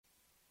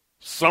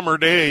Summer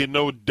day,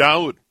 no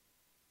doubt,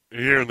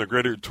 here in the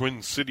greater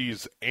Twin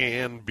Cities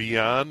and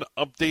beyond.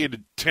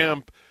 Updated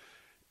temp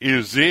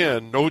is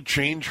in. No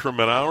change from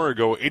an hour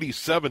ago.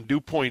 87, dew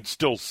point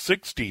still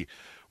 60.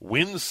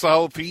 Wind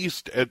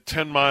southeast at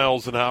 10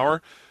 miles an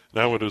hour.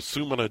 Now, I would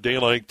assume on a day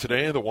like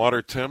today, the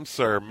water temps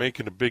are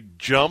making a big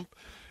jump.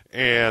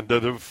 And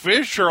the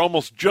fish are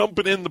almost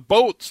jumping in the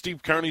boat.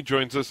 Steve Carney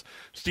joins us.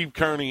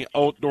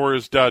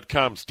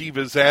 SteveCarneyOutdoors.com. Steve,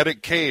 is that a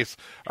case?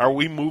 Are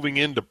we moving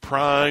into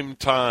prime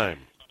time?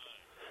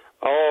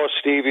 Oh,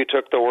 Steve, you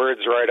took the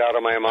words right out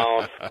of my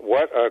mouth.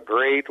 What a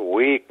great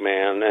week,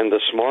 man. And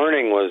this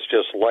morning was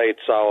just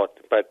lights out.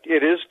 But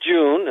it is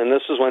June, and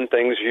this is when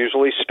things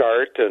usually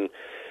start. And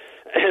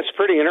it's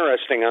pretty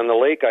interesting. On the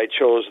lake I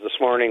chose this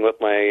morning with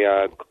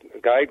my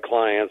guide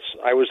clients,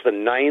 I was the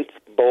 9th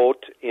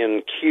boat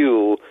in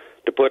queue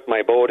to put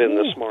my boat in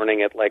this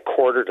morning at like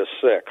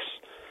 5:45.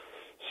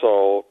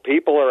 So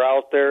people are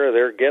out there,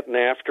 they're getting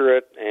after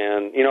it,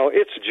 and, you know,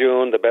 it's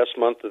June, the best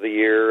month of the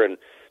year, and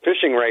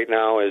fishing right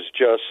now is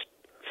just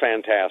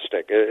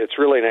fantastic. It's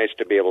really nice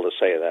to be able to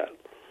say that.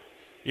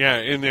 Yeah,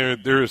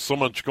 and there is so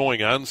much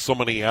going on, so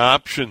many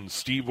options.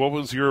 Steve, what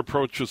was your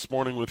approach this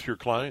morning with your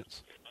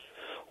clients?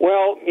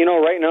 Well, you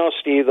know, right now,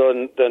 Steve,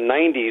 the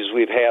 90s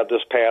we've had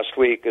this past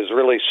week has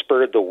really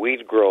spurred the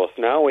weed growth.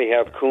 Now we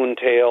have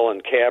coontail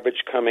and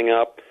cabbage coming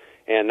up,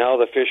 and now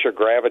the fish are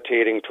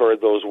gravitating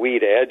toward those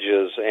weed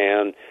edges.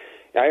 And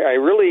I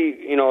really,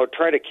 you know,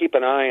 try to keep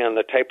an eye on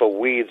the type of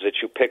weeds that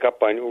you pick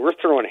up on. We're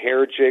throwing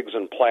hair jigs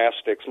and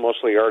plastics,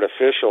 mostly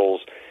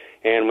artificials.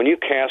 And when you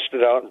cast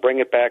it out and bring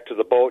it back to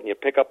the boat and you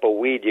pick up a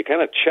weed, you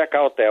kind of check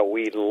out that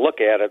weed and look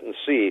at it and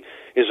see,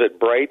 is it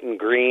bright and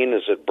green?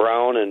 Is it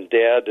brown and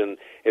dead? And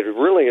it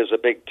really is a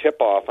big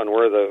tip-off on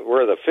where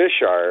the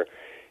fish are.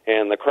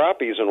 And the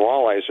crappies and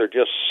walleyes are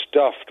just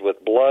stuffed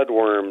with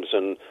bloodworms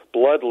and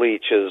blood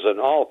leeches and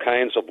all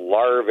kinds of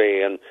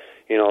larvae. And,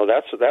 you know,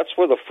 that's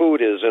where the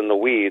food is in the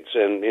weeds.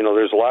 And, you know,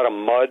 there's a lot of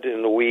mud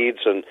in the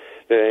weeds, and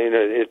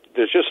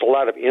there's just a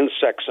lot of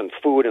insects and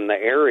food in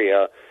the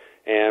area.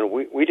 And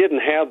we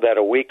didn't have that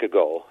a week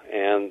ago,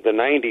 and the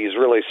 90s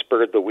really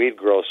spurred the weed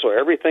growth. So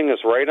everything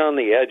is right on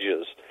the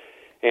edges.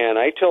 And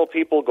I tell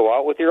people, go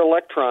out with your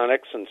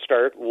electronics and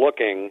start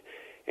looking,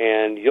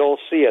 and you'll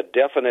see a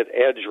definite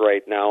edge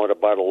right now at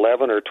about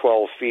 11 or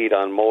 12 feet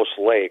on most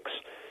lakes.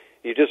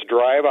 You just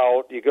drive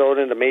out, you go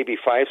into maybe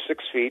 5-6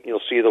 feet, and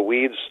you'll see the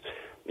weeds,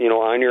 you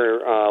know, on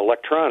your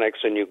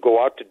electronics, and you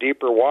go out to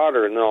deeper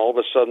water, and then all of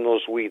a sudden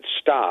those weeds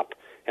stop.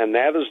 And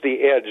that is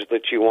the edge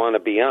that you want to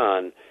be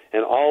on.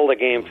 And all the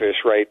game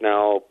fish right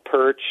now,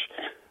 perch,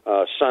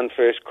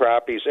 sunfish,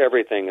 crappies,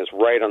 everything is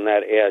right on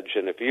that edge.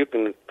 And if you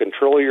can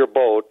control your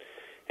boat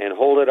and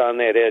hold it on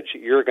that edge,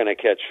 you're going to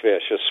catch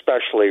fish,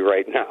 especially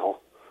right now.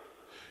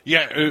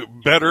 Yeah,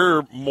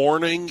 better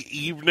morning,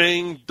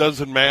 evening,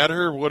 doesn't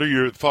matter. What are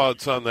your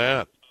thoughts on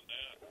that?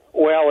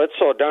 Well, it's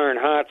so darn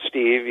hot,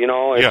 Steve. You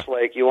know, it's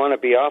like you want to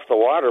be off the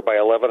water by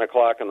 11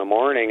 o'clock in the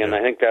morning, and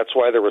I think that's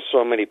why there were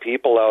so many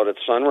people out at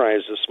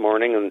sunrise this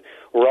morning, and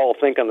we're all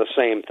thinking the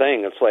same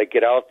thing. It's like,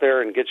 get out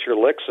there and get your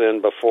licks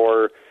in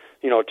before,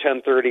 you know,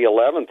 10:30,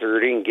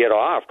 11:30, and get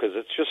off, because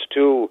it's just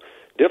too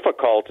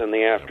difficult in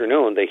the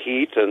afternoon. The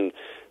heat and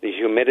the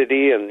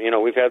humidity, and, you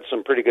know, we've had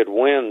some pretty good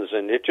winds,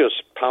 and it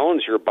just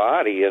pounds your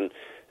body, and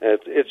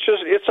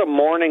it's a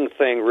morning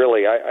thing,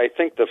 really. I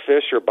think the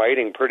fish are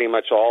biting pretty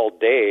much all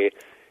day.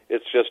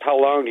 It's just how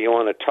long do you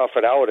want to tough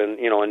it out in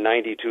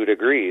 92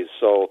 degrees.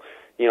 So,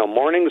 you know,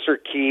 mornings are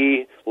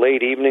key,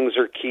 late evenings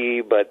are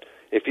key, but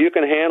if you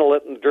can handle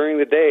it during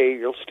the day,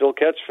 you'll still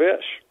catch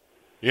fish.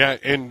 Yeah,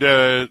 and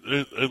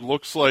it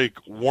looks like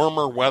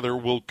warmer weather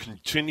will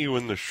continue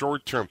in the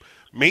short term.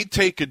 May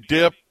take a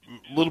dip,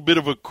 a little bit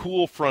of a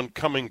cool front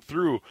coming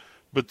through,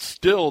 but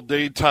still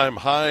daytime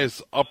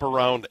highs up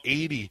around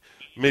 80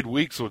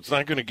 midweek, so it's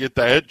not going to get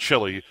that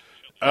chilly.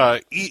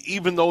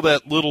 Even though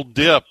that little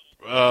dip,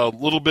 a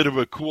little bit of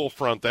a cool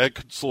front, that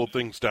could slow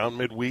things down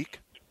midweek?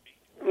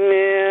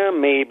 Yeah,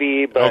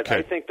 maybe, but okay.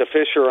 I think the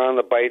fish are on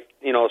the bite,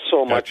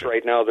 so much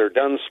right now. They're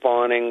done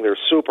spawning. They're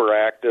super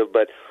active,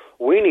 but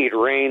we need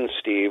rain,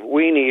 Steve.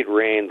 We need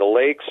rain. The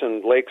lakes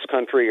and lakes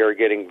country are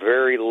getting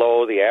very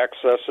low. The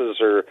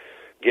accesses are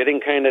getting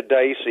kind of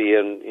dicey,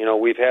 and,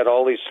 we've had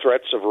all these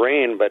threats of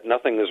rain, but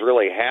nothing has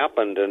really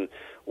happened, and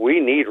we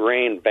need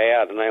rain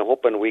bad, and I'm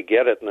hoping we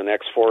get it in the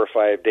next 4 or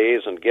 5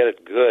 days and get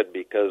it good,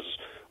 because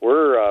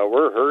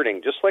we're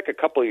hurting, just like a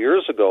couple of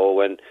years ago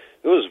when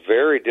it was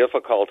very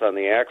difficult on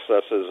the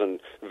accesses and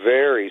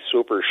very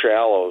super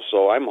shallow.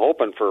 So I'm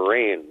hoping for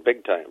rain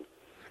big time.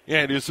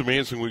 Yeah, it is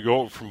amazing. We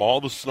go from all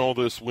the snow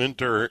this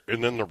winter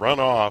and then the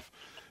runoff,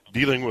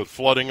 dealing with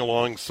flooding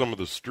along some of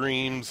the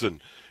streams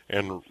and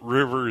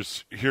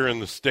rivers here in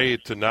the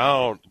state, to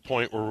now the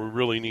point where we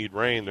really need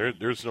rain.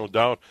 There's no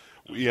doubt.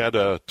 We had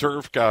a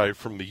turf guy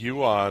from the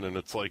U on, and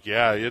it's like,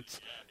 yeah,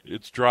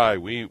 it's dry.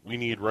 We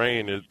need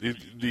rain.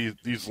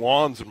 These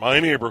lawns in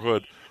my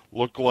neighborhood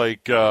look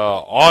like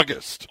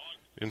August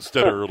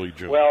instead of early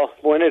June. Well,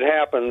 when it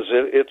happens,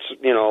 it's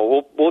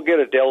we'll get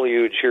a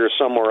deluge here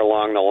somewhere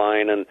along the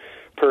line, and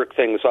perk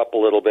things up a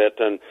little bit.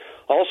 And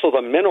also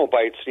the minnow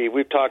bite, Steve.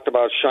 We've talked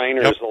about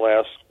shiners the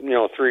last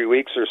 3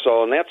 weeks or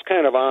so, and that's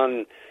kind of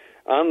on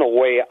the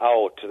way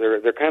out.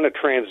 They're kind of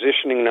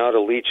transitioning now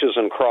to leeches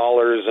and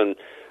crawlers, and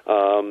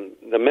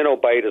the minnow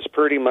bite is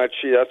pretty much,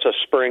 that's a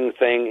spring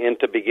thing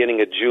into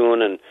beginning of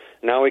June, and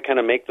now we kind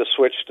of make the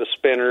switch to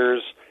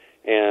spinners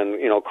and,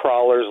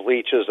 crawlers,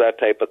 leeches, that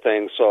type of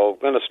thing. So I'm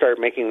going to start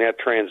making that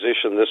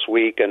transition this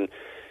week and,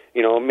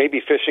 maybe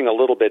fishing a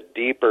little bit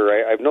deeper.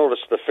 I've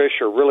noticed the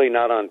fish are really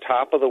not on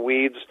top of the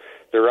weeds.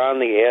 They're on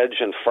the edge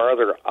and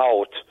farther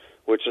out,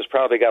 which has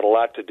probably got a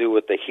lot to do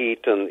with the heat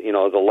and,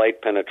 the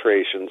light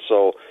penetration.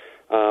 So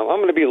I'm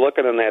going to be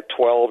looking in that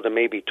 12 to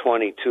maybe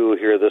 22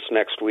 here this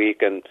next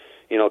week and,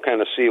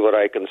 kind of see what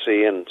I can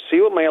see and see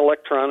what my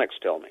electronics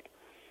tell me.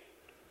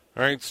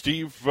 All right,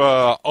 Steve,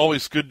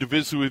 always good to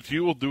visit with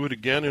you. We'll do it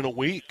again in a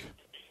week.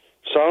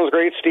 Sounds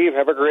great, Steve.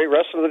 Have a great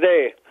rest of the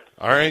day.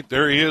 All right,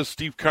 there he is,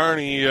 Steve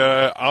Carney,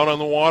 out on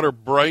the water,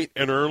 bright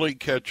and early,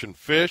 catching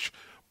fish.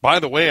 By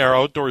the way, our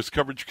outdoors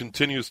coverage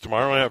continues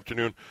tomorrow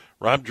afternoon.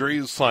 Rob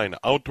Draesline,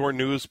 outdoor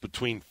news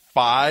between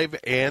 5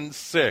 and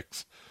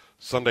 6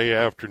 Sunday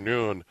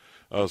afternoon.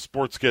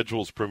 Sports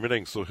schedules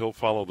permitting, so he'll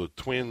follow the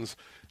Twins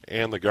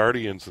and the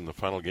Guardians in the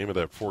final game of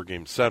that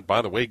 4-game set.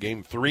 By the way,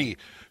 Game 3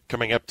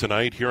 coming up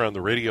tonight here on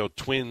the radio,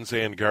 Twins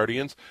and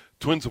Guardians.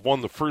 Twins have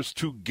won the first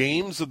 2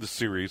 games of the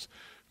series,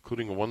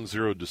 including a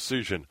 1-0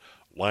 decision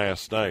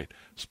last night.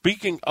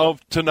 Speaking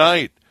of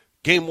tonight,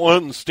 Game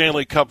 1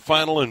 Stanley Cup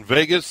Final in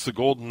Vegas. The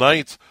Golden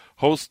Knights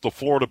host the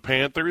Florida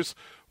Panthers.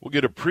 We'll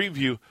get a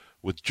preview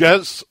with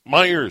Jess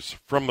Myers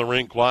from the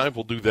Rink Live.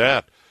 We'll do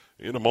that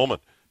in a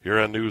moment here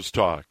on News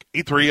Talk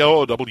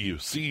 830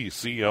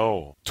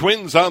 WCCO.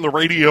 Twins on the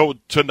radio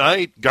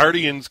tonight.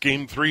 Guardians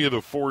Game 3 of the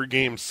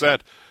 4-game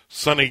set.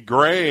 Sonny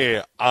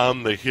Gray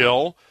on the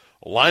hill.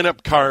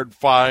 Lineup card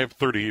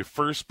 5:30.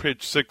 First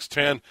pitch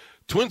 6:10.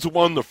 Twins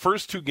won the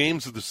first 2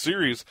 games of the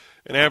series,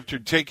 and after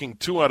taking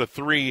 2 out of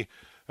 3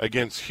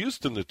 against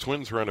Houston, the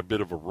Twins are on a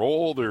bit of a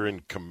roll. They're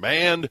in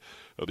command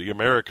of the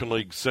American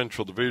League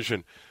Central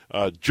Division.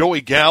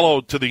 Joey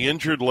Gallo to the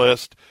injured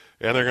list,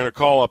 and they're going to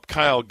call up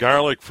Kyle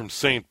Garlick from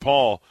St.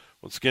 Paul.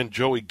 Once again,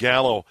 Joey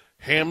Gallo,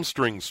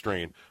 hamstring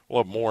strain.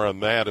 We'll have more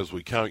on that as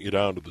we count you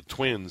down to the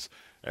Twins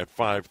at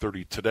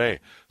 5:30 today.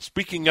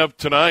 Speaking of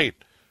tonight,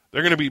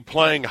 they're going to be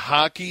playing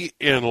hockey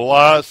in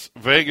Las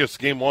Vegas,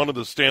 Game 1 of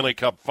the Stanley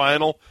Cup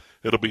Final.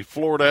 It'll be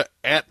Florida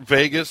at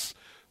Vegas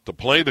to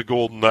play the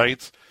Golden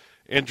Knights.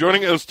 And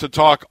joining us to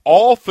talk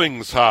all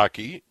things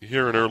hockey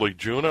here in early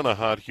June on a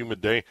hot,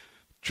 humid day,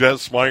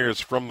 Jess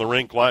Myers from the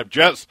Rink Live.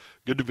 Jess,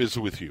 good to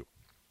visit with you.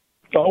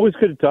 Always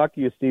good to talk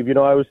to you, Steve.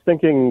 I was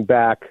thinking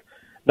back,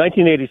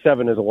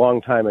 1987 is a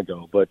long time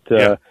ago, but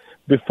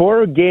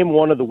before Game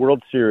 1 of the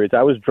World Series,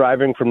 I was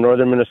driving from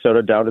northern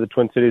Minnesota down to the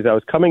Twin Cities. I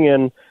was coming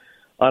in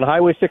on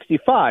Highway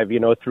 65,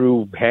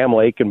 through Ham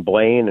Lake and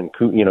Blaine and,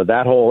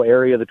 that whole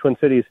area of the Twin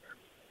Cities.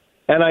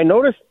 And I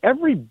noticed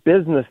every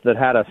business that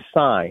had a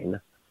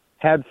sign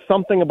had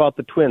something about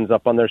the Twins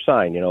up on their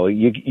sign.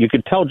 You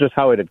could tell just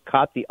how it had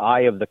caught the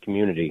eye of the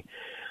community.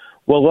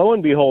 Well, lo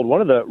and behold,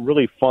 one of the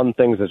really fun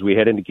things as we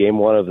head into Game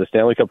 1 of the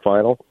Stanley Cup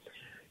Final,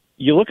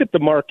 you look at the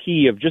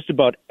marquee of just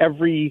about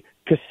every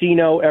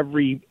casino,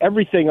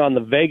 everything on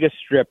the Vegas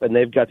Strip, and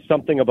they've got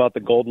something about the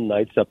Golden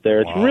Knights up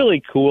there. It's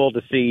really cool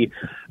to see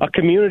a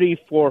community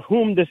for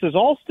whom this is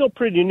all still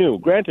pretty new.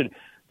 Granted,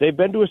 they've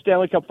been to a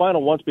Stanley Cup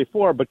Final once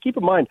before, but keep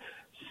in mind,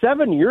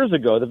 7 years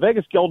ago, the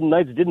Vegas Golden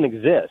Knights didn't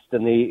exist,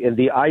 and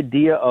the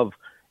idea of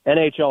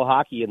NHL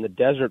hockey in the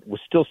desert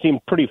still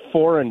seemed pretty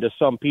foreign to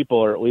some people,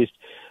 or at least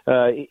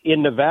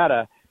in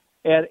Nevada.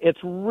 And it's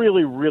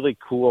really, really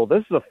cool.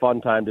 This is a fun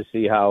time to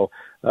see how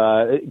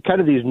kind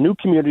of these new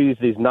communities,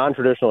 these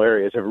non-traditional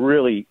areas have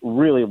really,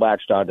 really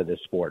latched onto this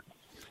sport.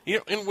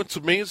 And what's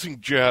amazing,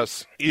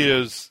 Jess,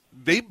 is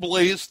they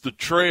blazed the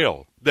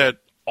trail that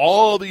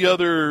all the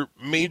other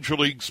major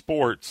league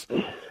sports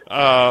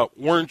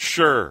weren't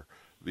sure.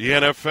 The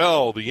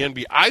NFL, the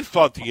NBA. I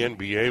thought the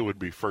NBA would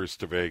be first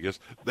to Vegas.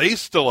 They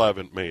still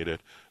haven't made it.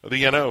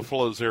 The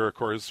NFL is there, of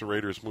course. The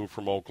Raiders moved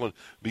from Oakland.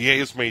 The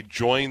A's may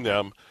join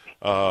them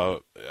in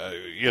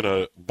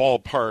a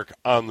ballpark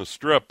on the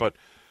Strip. But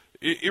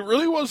it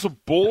really was a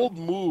bold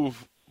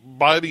move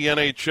by the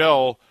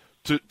NHL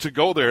to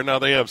go there. Now,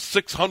 they have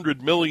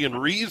 600 million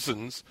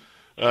reasons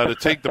to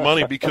take the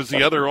money because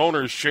the other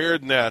owners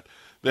shared in that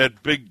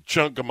big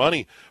chunk of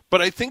money.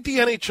 But I think the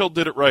NHL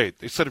did it right.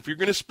 They said if you're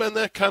going to spend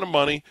that kind of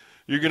money,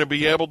 you're going to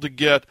be able to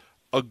get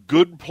a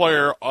good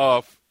player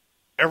off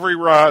every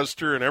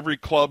roster and every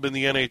club in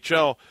the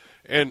NHL.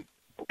 And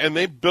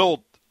they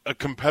built a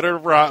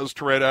competitive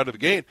roster right out of the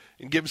gate.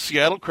 And give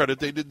Seattle credit,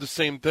 they did the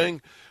same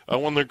thing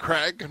when the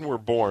Kraken were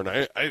born.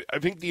 I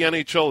think the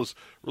NHL has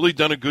really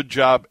done a good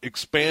job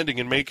expanding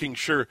and making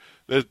sure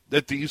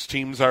that these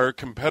teams are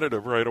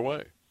competitive right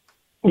away.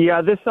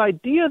 Yeah, this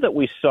idea that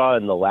we saw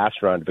in the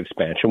last round of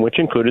expansion, which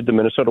included the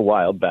Minnesota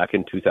Wild back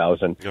in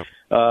 2000,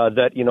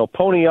 that,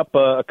 pony up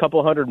a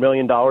couple $100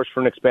 million for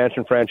an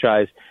expansion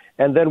franchise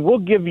and then we'll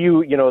give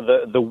you,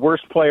 the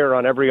worst player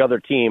on every other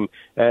team,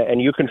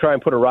 and you can try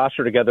and put a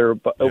roster together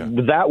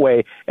that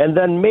way, and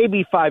then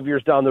maybe 5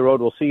 years down the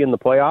road we'll see you in the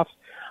playoffs.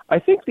 I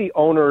think the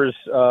owners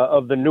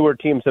of the newer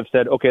teams have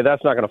said, okay,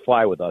 that's not going to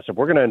fly with us. If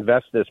we're going to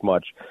invest this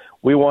much,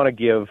 we want to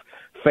give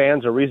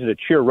fans a reason to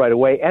cheer right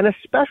away, and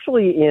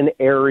especially in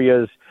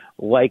areas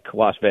like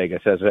Las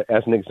Vegas,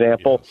 as an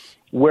example,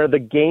 where the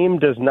game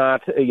does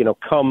not,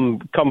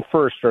 come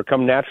first or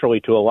come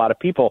naturally to a lot of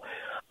people.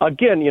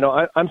 Again,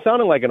 I'm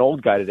sounding like an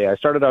old guy today. I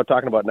started out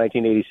talking about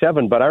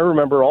 1987, but I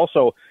remember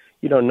also,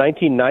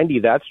 1990,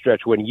 that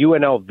stretch when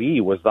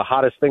UNLV was the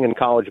hottest thing in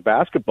college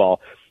basketball,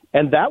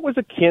 and that was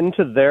akin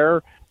to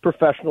their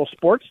professional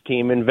sports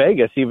team in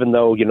Vegas, even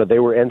though, they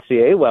were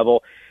NCAA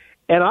level.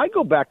 And I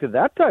go back to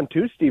that time,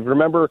 too, Steve.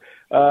 Remember,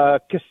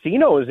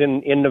 casinos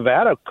in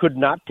Nevada could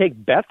not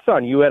take bets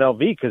on UNLV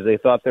because they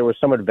thought there was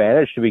some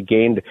advantage to be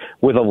gained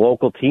with a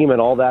local team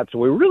and all that. So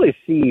we really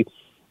see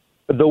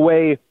the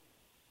way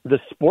the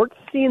sports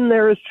scene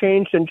there has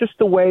changed and just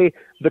the way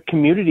the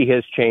community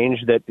has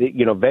changed, that,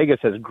 Vegas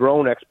has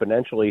grown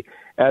exponentially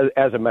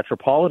as a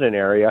metropolitan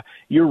area.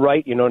 You're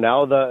right.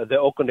 Now the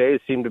Oakland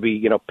A's seem to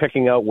be,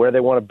 picking out where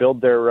they want to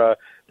build their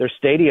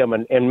stadium.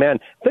 And man,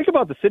 think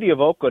about the city of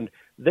Oakland.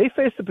 They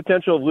face the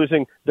potential of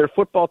losing their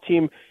football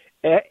team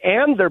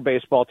and their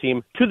baseball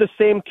team to the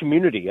same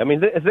community. I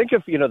mean, think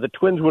if, the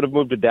Twins would have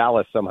moved to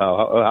Dallas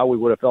somehow, how we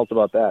would have felt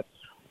about that.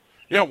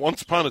 Yeah,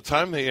 once upon a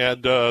time they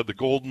had the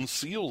Golden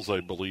Seals, I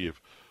believe,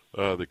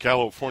 the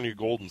California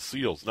Golden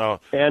Seals.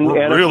 Now,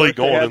 we're really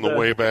going in the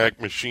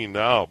Wayback Machine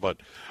now. But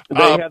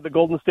they had the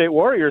Golden State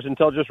Warriors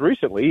until just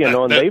recently,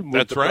 and they've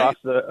moved across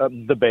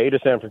the Bay to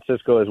San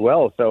Francisco as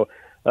well. So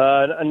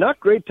not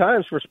great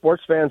times for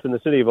sports fans in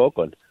the city of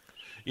Oakland.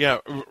 Yeah,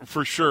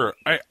 for sure.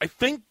 I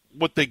think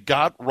what they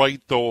got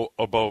right, though,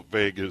 about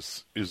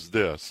Vegas is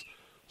this,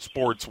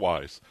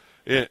 sports-wise.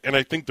 And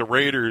I think the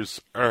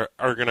Raiders are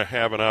going to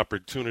have an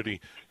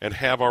opportunity and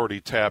have already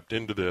tapped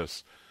into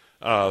this.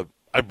 I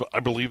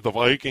believe the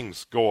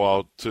Vikings go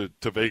out to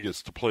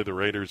Vegas to play the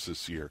Raiders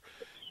this year.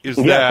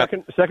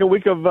 Second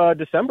week of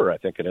December, I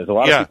think it is. A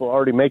lot of people are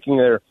already making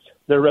their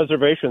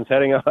reservations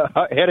heading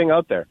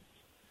out there.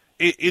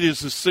 It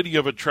is a city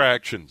of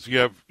attractions. You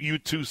have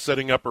U2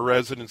 setting up a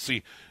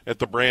residency at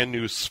the brand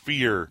new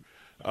Sphere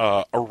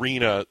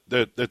arena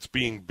that's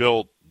being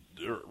built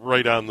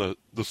right on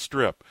the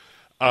Strip.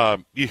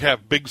 You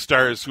have big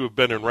stars who have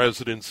been in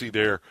residency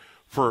there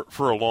for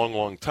a long,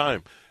 long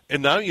time.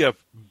 And now you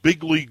have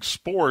big league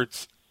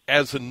sports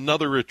as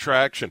another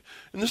attraction.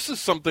 And this is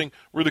something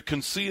where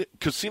the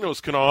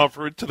casinos can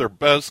offer it to their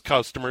best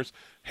customers.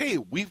 Hey,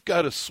 we've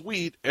got a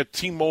suite at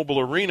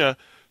T-Mobile Arena.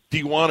 Do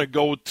you want to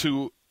go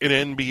to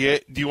an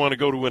NBA? Do you want to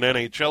go to an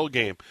NHL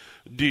game?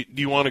 Do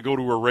you want to go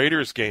to a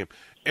Raiders game?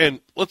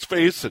 And let's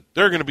face it,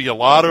 there are going to be a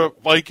lot of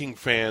Viking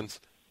fans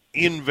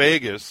in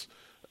Vegas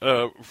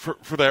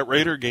for that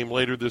Raider game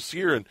later this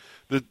year. And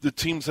the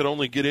teams that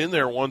only get in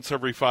there once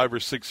every 5 or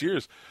 6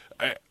 years,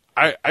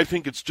 I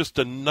think it's just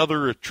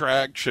another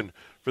attraction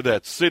for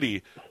that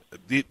city.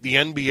 The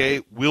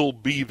NBA will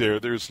be there.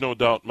 There's no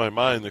doubt in my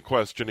mind. The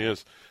question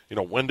is,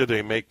 when do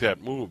they make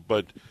that move?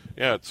 But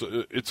yeah,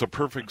 it's a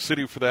perfect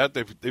city for that.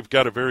 They've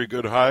got a very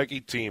good hockey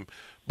team.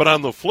 But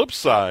on the flip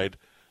side,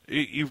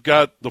 you've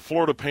got the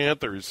Florida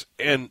Panthers,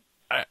 and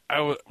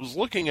I was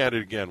looking at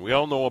it again. We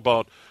all know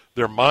about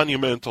their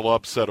monumental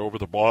upset over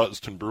the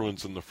Boston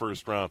Bruins in the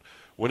first round,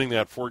 winning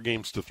that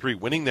 4-3,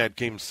 winning that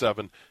Game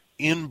 7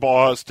 in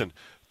Boston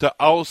to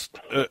oust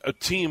a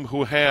team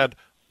who had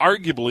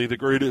arguably the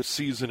greatest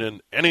season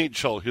in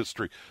NHL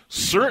history,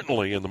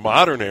 certainly in the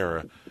modern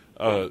era,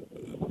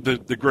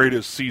 the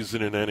greatest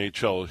season in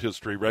NHL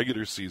history,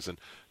 regular season.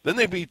 Then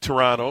they beat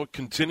Toronto,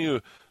 continue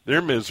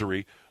their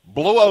misery,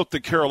 blow out the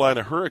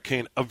Carolina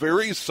Hurricane, a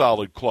very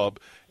solid club,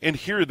 and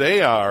here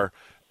they are.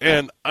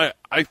 And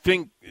I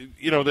think,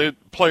 the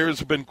players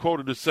have been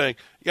quoted as saying,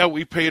 yeah,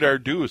 we paid our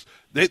dues.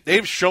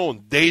 They've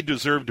shown they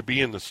deserve to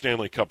be in the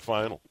Stanley Cup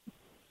final.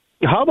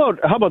 How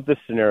about this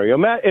scenario?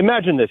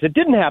 Imagine this. It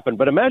didn't happen,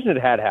 but imagine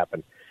it had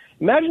happened.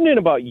 Imagine in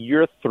about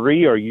year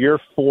 3 or year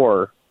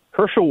 4,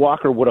 Herschel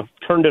Walker would have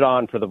turned it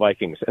on for the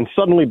Vikings and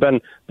suddenly been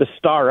the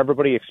star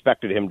everybody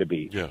expected him to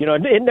be. Yeah.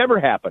 It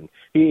never happened.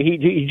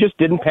 He just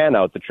didn't pan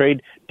out. The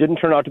trade didn't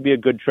turn out to be a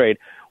good trade.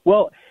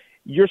 Well,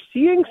 you're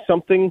seeing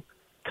something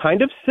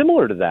kind of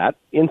similar to that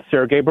in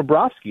Sergei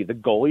Bobrovsky, the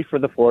goalie for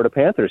the Florida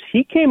Panthers.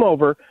 He came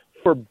over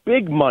for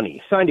big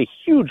money, signed a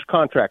huge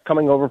contract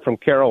coming over from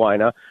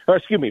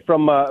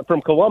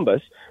from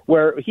Columbus,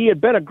 where he had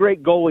been a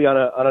great goalie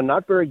on a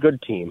not very good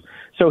team.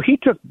 So he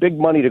took big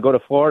money to go to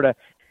Florida.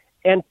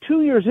 And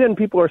 2 years in,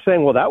 people are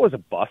saying, well, that was a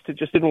bust. It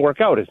just didn't work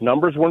out. His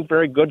numbers weren't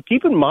very good.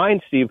 Keep in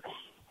mind, Steve,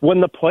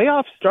 when the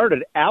playoffs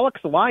started,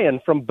 Alex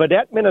Lyon from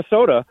Baudette,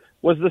 Minnesota,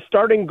 was the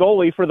starting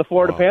goalie for the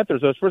Florida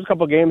Panthers those first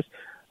couple of games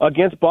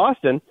against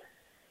Boston.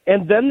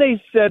 And then they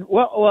said,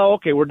 well,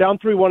 okay, we're down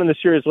 3-1 in the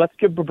series. Let's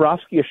give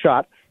Bobrovsky a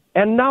shot.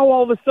 And now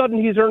all of a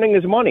sudden he's earning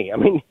his money. I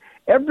mean,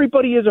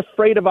 everybody is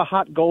afraid of a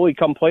hot goalie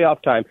come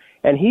playoff time,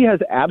 and he has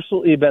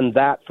absolutely been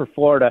that for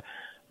Florida.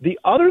 The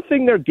other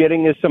thing they're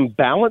getting is some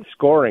balanced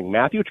scoring.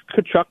 Matthew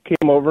Tkachuk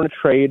came over in a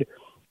trade,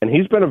 and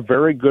he's been a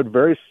very good,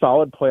 very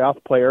solid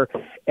playoff player.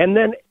 And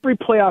then every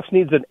playoffs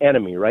needs an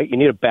enemy, right? You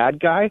need a bad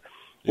guy.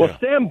 Well, Yeah.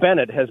 Sam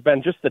Bennett has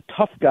been just the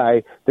tough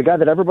guy, the guy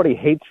that everybody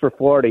hates for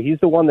Florida. He's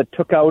the one that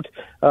took out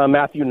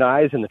Matthew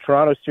Nyes in the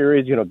Toronto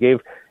series,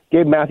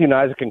 gave Matthew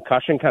Nyes a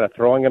concussion, kind of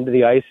throwing him to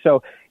the ice.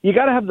 So you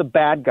got to have the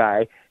bad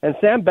guy, and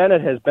Sam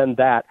Bennett has been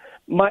that.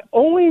 My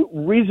only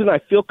reason I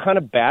feel kind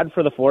of bad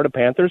for the Florida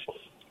Panthers,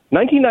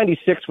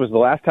 1996 was the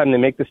last time they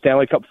make the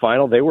Stanley Cup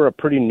final. They were a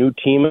pretty new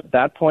team at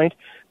that point.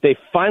 They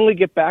finally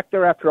get back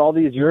there after all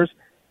these years,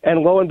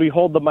 and lo and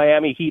behold, the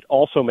Miami Heat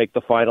also make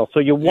the final. So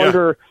you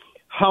wonder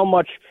how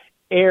much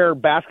air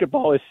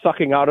basketball is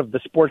sucking out of the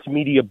sports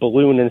media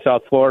balloon in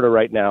South Florida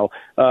right now,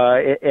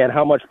 and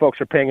how much folks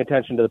are paying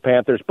attention to the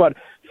Panthers. But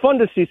fun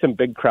to see some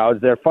big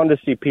crowds there, fun to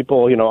see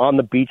people, on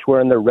the beach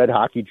wearing their red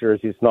hockey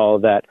jerseys and all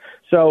of that.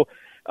 So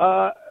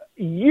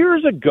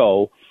years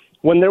ago,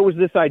 when there was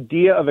this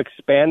idea of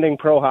expanding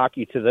pro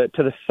hockey to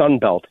the Sun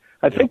Belt,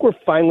 I think we're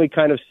finally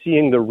kind of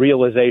seeing the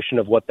realization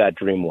of what that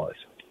dream was.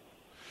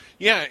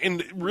 Yeah,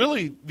 and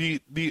really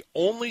the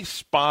only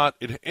spot,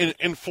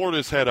 and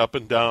Florida's had up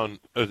and down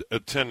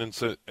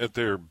attendance at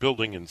their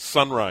building in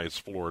Sunrise,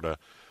 Florida,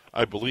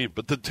 I believe.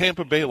 But the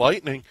Tampa Bay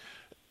Lightning,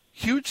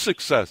 huge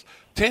success.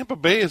 Tampa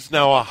Bay is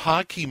now a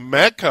hockey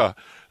mecca.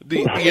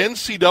 The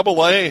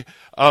NCAA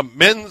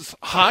men's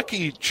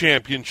hockey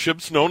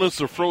championships, known as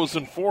the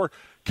Frozen Four,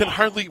 can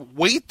hardly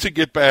wait to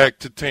get back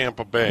to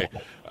Tampa Bay.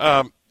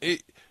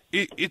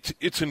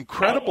 It's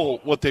incredible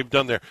what they've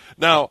done there.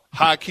 Now,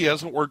 hockey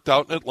hasn't worked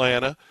out in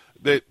Atlanta.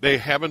 They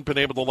haven't been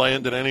able to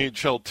land an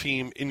NHL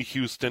team in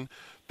Houston.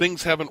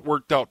 Things haven't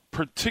worked out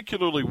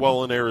particularly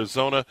well in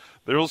Arizona.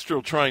 They're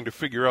still trying to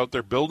figure out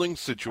their building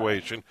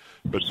situation.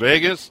 But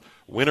Vegas,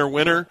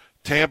 winner.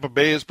 Tampa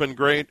Bay has been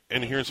great,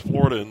 and here's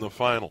Florida in the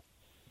final.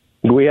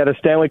 We had a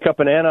Stanley Cup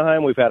in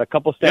Anaheim. We've had a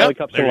couple Stanley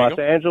Cups in Los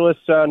Angeles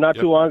not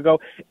too long ago.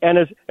 And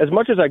as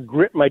much as I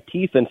grit my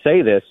teeth and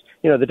say this,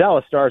 the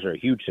Dallas Stars are a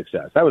huge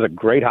success. That was a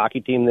great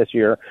hockey team this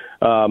year.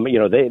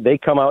 They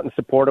come out and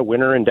support a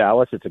winner in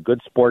Dallas. It's a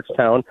good sports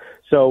town.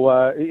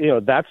 So,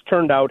 that's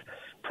turned out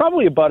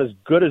probably about as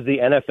good as the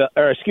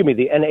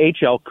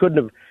NHL couldn't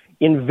have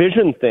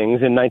envisioned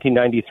things in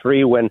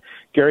 1993 when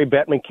Gary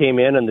Bettman came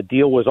in and the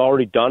deal was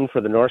already done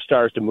for the North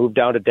Stars to move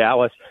down to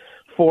Dallas.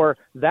 For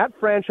that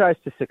franchise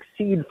to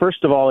succeed,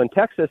 first of all, in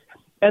Texas,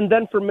 and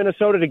then for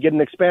Minnesota to get an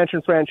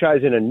expansion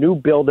franchise in a new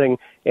building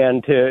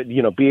and to,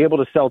 be able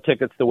to sell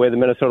tickets the way the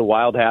Minnesota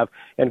Wild have.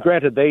 And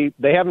granted,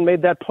 they haven't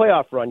made that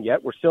playoff run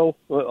yet. We're still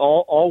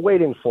all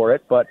waiting for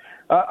it. But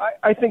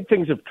I think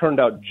things have turned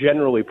out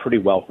generally pretty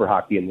well for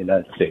hockey in the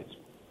United States.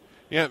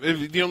 Yeah,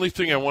 the only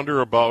thing I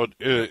wonder about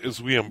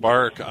as we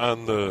embark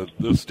on the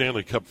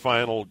Stanley Cup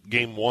final,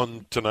 Game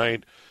 1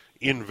 tonight,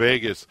 in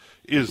Vegas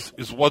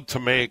is what to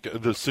make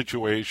of the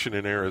situation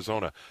in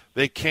Arizona.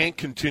 They can't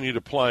continue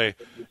to play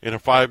in a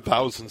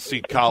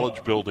 5,000-seat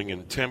college building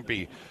in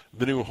Tempe,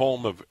 the new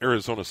home of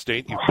Arizona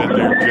State. You've been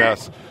there,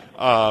 Jess.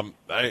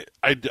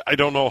 I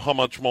don't know how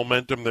much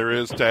momentum there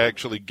is to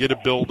actually get a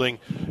building.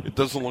 It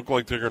doesn't look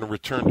like they're going to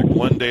return to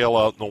Glendale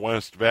out in the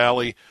West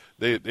Valley.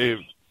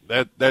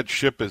 That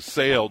ship has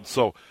sailed.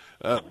 So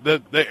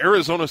the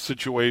Arizona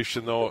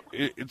situation, though,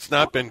 it's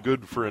not been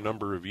good for a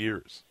number of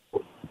years.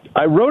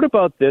 I wrote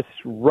about this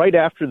right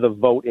after the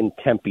vote in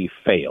Tempe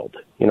failed,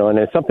 and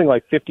it's something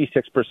like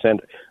 56%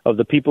 of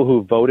the people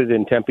who voted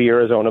in Tempe,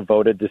 Arizona,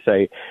 voted to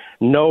say,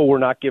 no, we're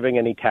not giving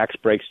any tax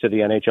breaks to the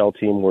NHL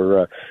team.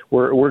 We're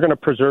going to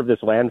preserve this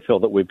landfill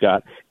that we've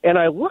got. And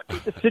I looked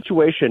at the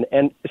situation,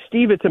 and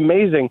Steve, it's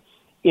amazing.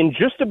 In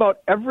just about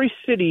every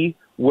city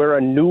where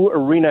a new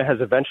arena has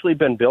eventually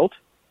been built,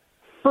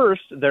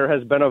 first there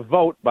has been a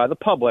vote by the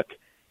public,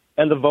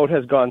 and the vote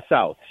has gone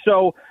south.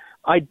 So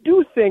I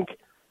do think,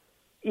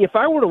 if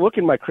I were to look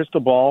in my crystal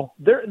ball,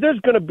 there's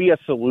going to be a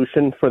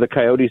solution for the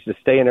Coyotes to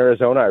stay in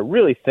Arizona. I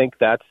really think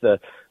that's the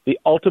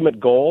ultimate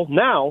goal.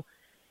 Now,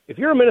 if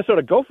you're a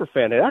Minnesota Gopher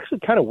fan, it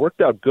actually kind of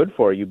worked out good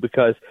for you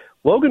because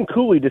Logan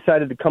Cooley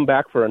decided to come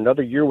back for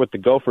another year with the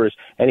Gophers,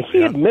 and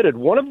he admitted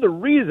one of the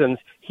reasons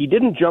he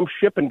didn't jump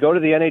ship and go to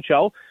the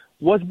NHL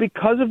was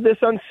because of this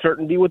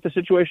uncertainty with the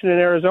situation in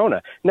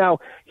Arizona. Now,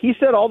 he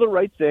said all the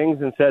right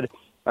things and said,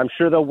 I'm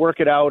sure they'll work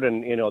it out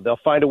and, they'll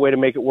find a way to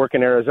make it work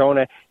in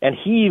Arizona. And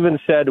he even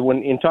said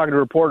when in talking to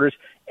reporters,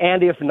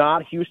 and if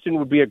not, Houston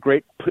would be a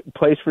great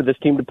place for this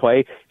team to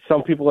play.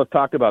 Some people have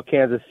talked about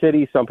Kansas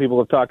City. Some people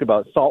have talked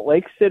about Salt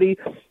Lake City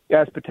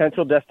as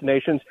potential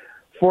destinations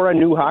for a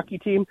new hockey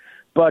team.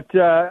 But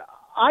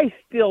I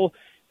still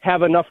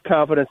have enough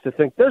confidence to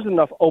think there's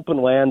enough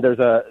open land. There's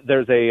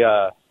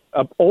a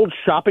old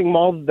shopping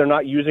mall that they're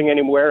not using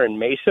anywhere in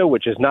Mesa,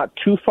 which is not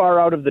too far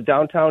out of the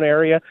downtown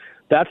area.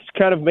 That's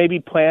kind of maybe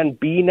plan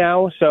B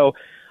now. So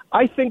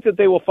I think that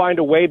they will find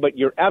a way, but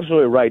you're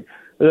absolutely right.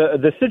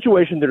 The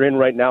situation they're in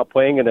right now,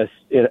 playing in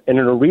an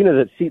arena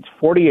that seats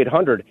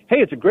 4,800, hey,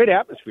 it's a great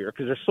atmosphere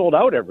because they're sold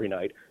out every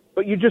night,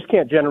 but you just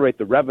can't generate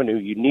the revenue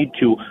you need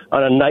to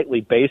on a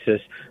nightly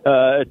basis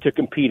to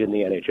compete in the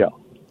NHL.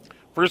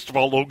 First of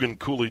all, Logan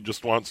Cooley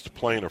just wants to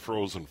play in a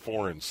Frozen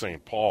Four in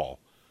St. Paul.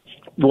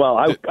 Well,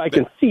 I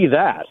can see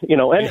that,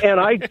 and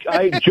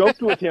I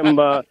joked with him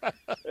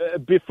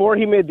before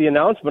he made the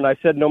announcement. I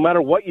said, no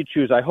matter what you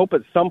choose, I hope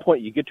at some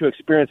point you get to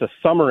experience a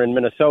summer in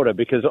Minnesota,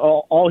 because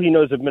all he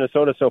knows of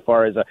Minnesota so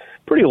far is a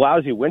pretty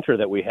lousy winter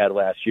that we had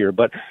last year.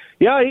 But,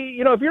 yeah,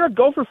 if you're a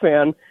Gopher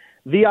fan,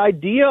 the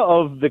idea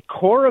of the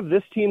core of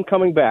this team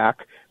coming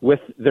back with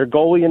their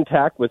goalie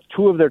intact, with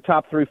two of their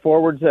top three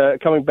forwards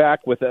coming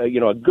back, with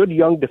a good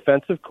young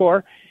defensive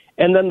core,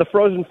 and then the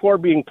Frozen Four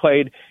being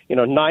played,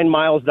 9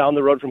 miles down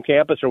the road from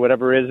campus or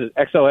whatever it is,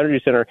 at XL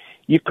Energy Center.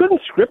 You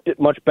couldn't script it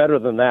much better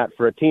than that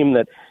for a team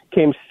that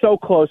came so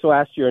close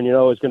last year and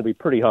is going to be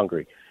pretty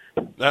hungry.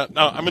 Now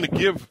I'm going to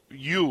give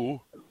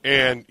you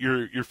and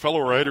your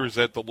fellow writers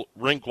at the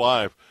Rink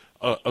Live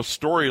a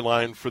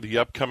storyline for the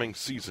upcoming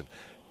season.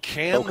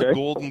 Can the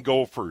Golden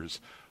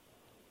Gophers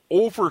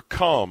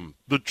overcome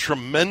the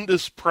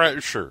tremendous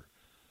pressure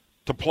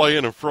to play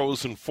in a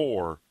Frozen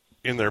Four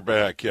in their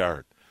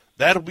backyard?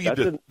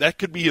 That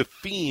could be a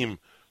theme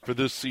for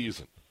this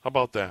season. How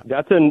about that?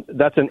 That's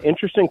an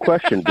interesting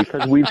question,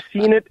 because we've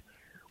seen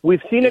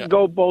it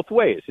go both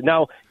ways.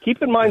 Now,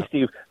 keep in mind,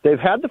 Steve, they've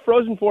had the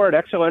Frozen Four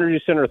at XL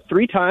Energy Center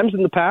 3 times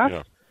in the past.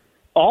 Yeah.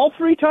 All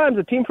 3 times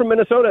a team from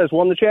Minnesota has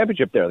won the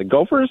championship there. The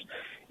Gophers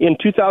in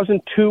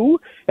 2002,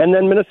 and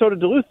then Minnesota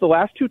Duluth the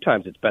last 2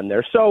 times it's been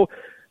there. So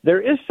there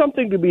is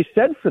something to be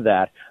said for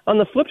that. On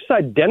the flip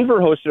side, Denver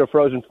hosted a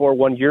Frozen Four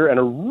one year, and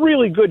a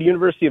really good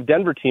University of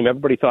Denver team.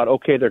 Everybody thought,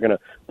 okay, they're gonna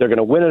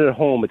win it at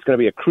home. It's going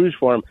to be a cruise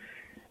for them,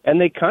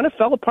 and they kind of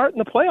fell apart in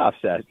the playoffs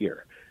that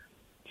year.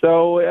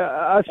 So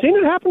I've seen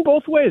it happen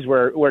both ways,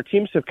 where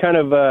teams have kind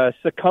of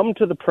succumbed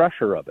to the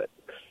pressure of it.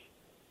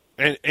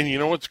 And you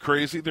know what's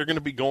crazy? They're going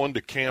to be going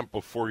to camp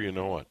before you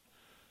know it.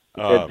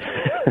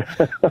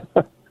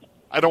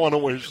 I don't want to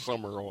wish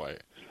summer away.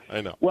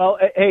 I know. Well,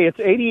 hey, it's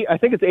 80. I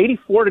think it's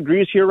 84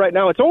 degrees here right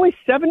now. It's only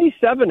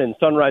 77 in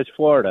Sunrise,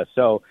 Florida.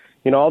 So,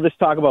 all this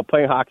talk about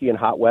playing hockey in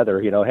hot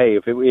weather. Hey,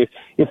 if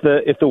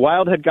the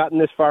Wild had gotten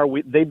this far,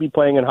 they'd be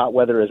playing in hot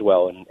weather as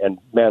well. And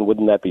man,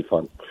 wouldn't that be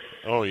fun?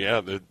 Oh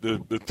yeah, the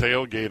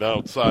tailgate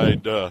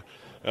outside,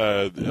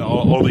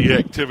 all the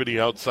activity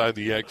outside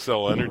the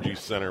XL Energy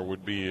Center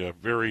would be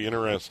very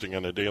interesting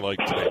on a day like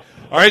today.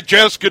 All right,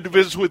 Jess, good to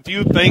visit with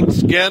you.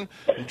 Thanks again.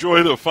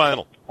 Enjoy the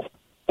final.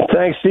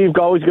 Thanks, Steve.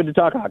 Always good to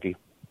talk hockey.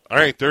 All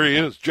right, there he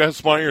is,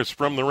 Jess Myers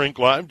from the Rink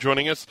Live,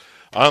 joining us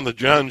on the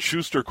John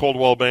Schuster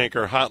Coldwell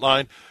Banker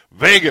Hotline.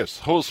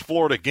 Vegas hosts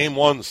Florida, Game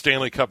 1,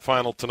 Stanley Cup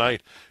Final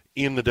tonight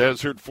in the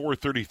desert.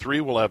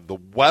 4:33. We'll have the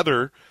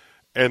weather,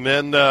 and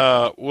then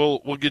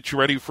we'll get you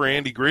ready for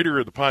Andy Greder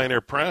of the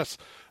Pioneer Press.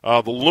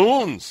 The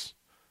Loons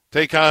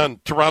take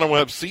on Toronto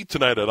FC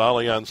tonight at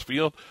Allianz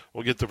Field.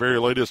 We'll get the very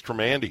latest from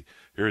Andy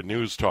here at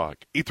News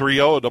Talk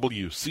 830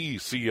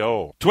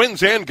 WCCO.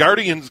 Twins and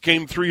Guardians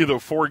Game 3 of the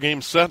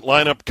 4-game set.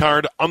 Lineup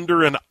card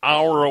under an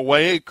hour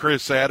away.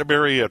 Chris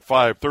Atterbury at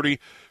 5:30.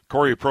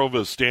 Corey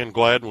Provis, Stan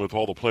Gladden with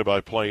all the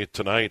play-by-play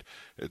tonight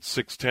at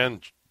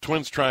 6:10.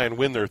 Twins try and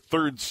win their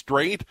 3rd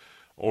straight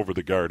over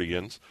the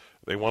Guardians.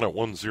 They won it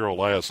 1-0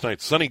 last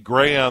night. Sonny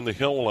Gray on the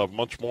hill. We'll have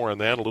much more on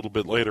that a little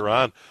bit later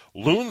on.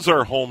 Loons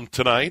are home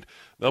tonight.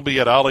 They'll be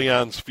at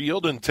Allianz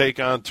Field and take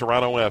on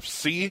Toronto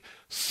FC.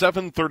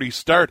 7:30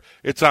 start.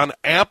 It's on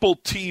Apple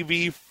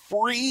TV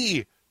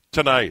free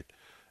tonight.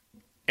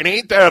 It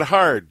ain't that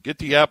hard. Get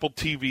the Apple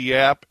TV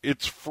app.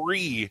 It's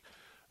free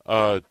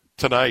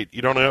tonight.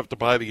 You don't have to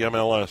buy the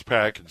MLS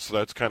package, so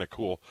that's kind of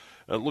cool.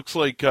 It looks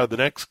like the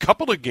next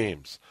couple of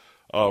games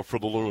for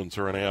the Loons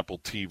are on Apple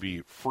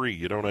TV free.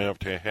 You don't have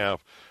to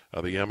have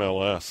the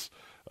MLS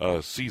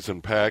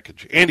season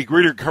package. Andy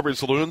Greder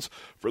covers the Loons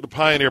for the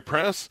Pioneer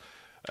Press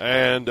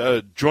and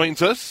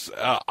joins us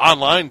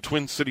online,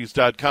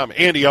 twincities.com.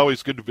 Andy,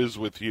 always good to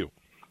visit with you.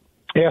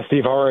 Yeah,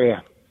 Steve, how are you?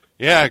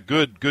 Yeah,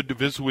 good. Good to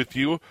visit with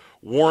you.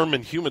 Warm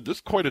and humid. This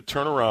is quite a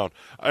turnaround.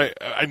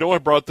 I know I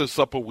brought this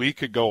up a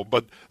week ago,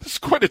 but this is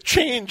quite a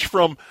change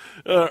from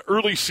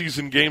early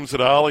season games at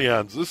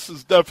Allianz. This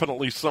is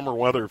definitely summer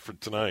weather for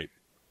tonight.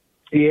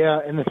 Yeah,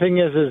 and the thing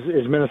is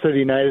Minnesota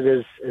United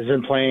has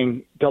been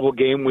playing double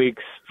game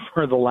weeks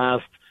for the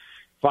last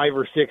 5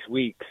 or 6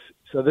 weeks.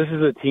 So this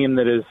is a team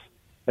that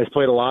has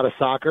played a lot of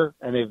soccer,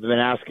 and they've been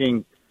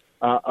asking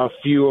a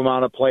few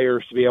amount of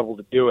players to be able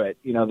to do it.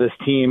 This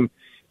team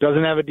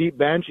doesn't have a deep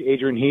bench.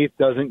 Adrian Heath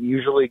doesn't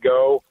usually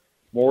go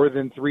more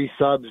than 3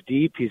 subs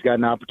deep. He's got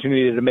an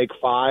opportunity to make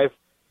 5.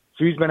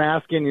 So he's been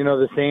asking,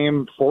 the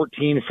same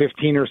 14,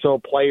 15 or so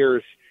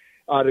players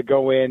to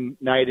go in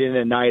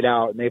and night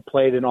out. And they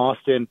played in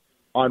Austin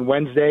on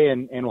Wednesday,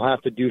 and will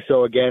have to do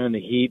so again in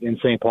the Heat in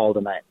St. Paul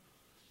tonight.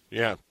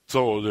 Yeah,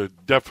 so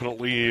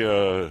definitely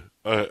a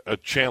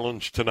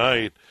challenge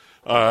tonight.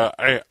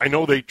 I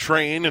know they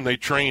train, and they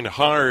train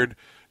hard,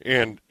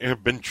 and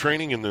have been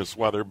training in this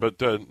weather,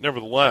 but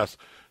nevertheless,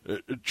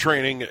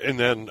 training and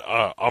then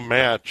a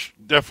match,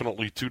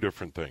 definitely 2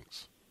 different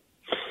things.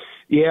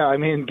 Yeah, I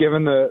mean,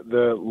 given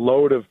the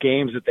load of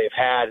games that they've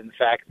had and the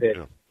fact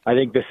that I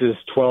think this is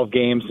 12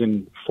 games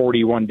in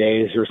 41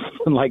 days or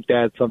something like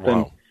that,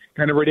 something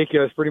kind of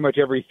ridiculous. Pretty much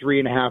every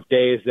 3.5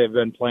 days they've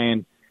been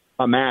playing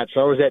a match.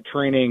 So I was at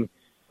training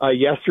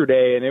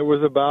yesterday, and it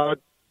was about,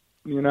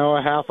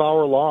 a half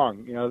hour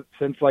long.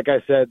 Since, like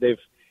I said, they've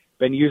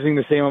been using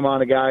the same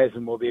amount of guys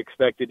and will be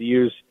expected to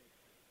use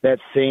that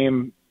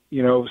same,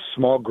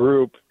 small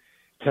group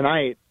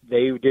tonight.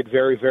 They did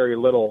very, very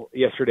little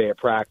yesterday at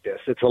practice.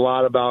 It's a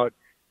lot about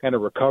kind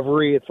of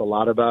recovery. It's a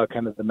lot about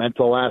kind of the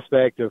mental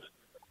aspect of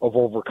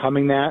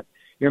overcoming that.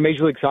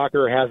 Major League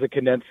Soccer has a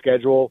condensed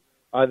schedule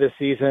this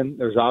season.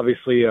 There's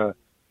obviously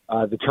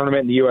the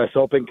tournament in the U.S.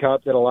 Open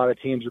Cup that a lot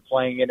of teams are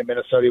playing in. And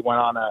Minnesota went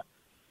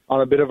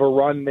on a bit of a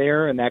run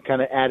there, and that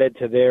kind of added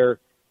to their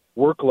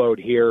workload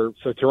here.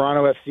 So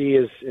Toronto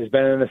FC has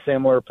been in a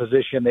similar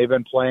position. They've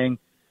been playing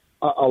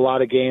a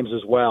lot of games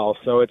as well.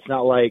 So it's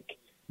not like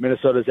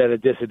Minnesota's at a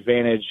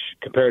disadvantage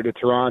compared to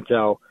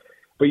Toronto.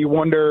 But you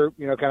wonder,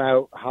 kind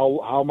of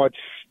how much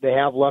they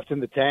have left in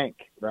the tank,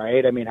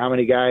 right? I mean, how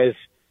many guys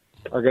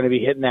are going to be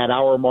hitting that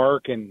hour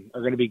mark and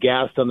are going to be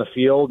gassed on the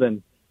field?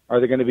 And are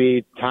there going to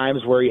be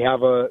times where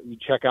you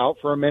check out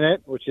for a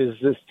minute, which is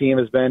this team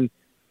has been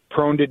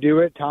prone to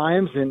do at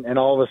times, and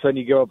all of a sudden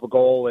you give up a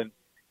goal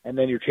and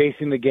then you're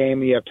chasing the game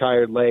and you have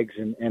tired legs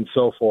and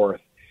so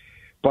forth.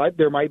 But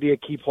there might be a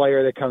key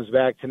player that comes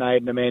back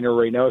tonight in Emmanuel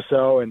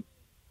Reynoso, and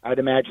I'd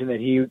imagine that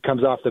he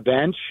comes off the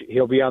bench.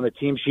 He'll be on the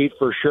team sheet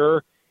for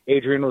sure.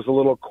 Adrian was a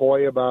little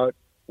coy about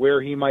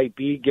where he might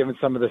be given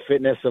some of the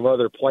fitness of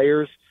other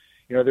players.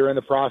 They're in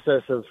the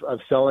process of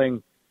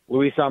selling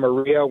Luis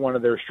Amarilla, one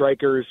of their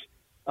strikers,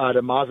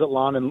 to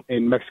Mazatlan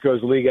in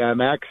Mexico's Liga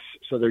MX.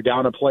 So they're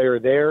down a player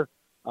there.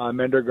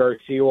 Mender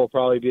Garcia will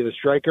probably be the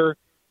striker,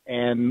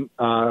 and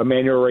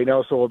Emmanuel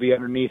Reynoso will be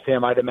underneath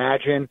him, I'd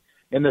imagine,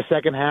 in the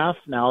second half.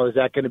 Now, is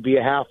that going to be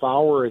a half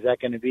hour? Or is that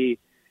going to be,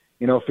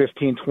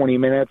 15, 20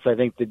 minutes? I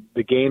think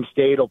the game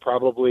state will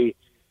probably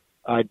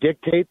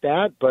dictate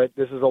that, but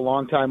this is a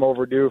long time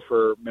overdue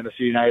for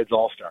Minnesota United's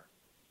All-Star.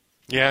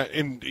 Yeah,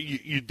 and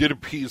you did a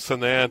piece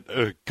on that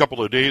a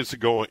couple of days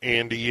ago,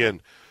 Andy,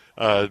 and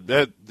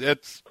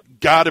that's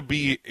got to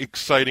be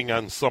exciting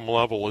on some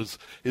level.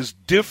 As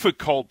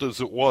difficult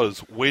as it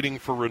was waiting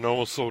for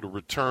Reynoso to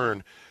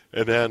return,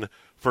 and then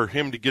for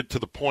him to get to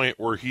the point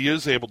where he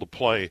is able to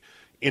play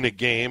in a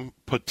game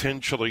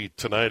potentially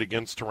tonight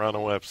against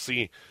Toronto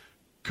FC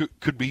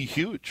could be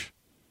huge.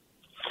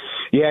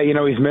 Yeah,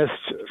 he's missed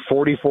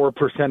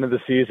 44% of the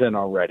season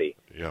already.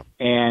 Yeah.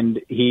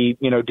 And he,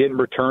 didn't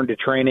return to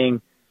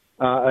training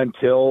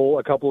until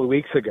a couple of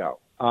weeks ago.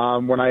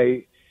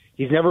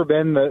 He's never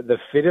been the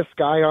fittest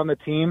guy on the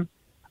team,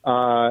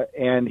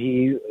 and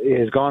he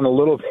has gone a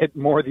little bit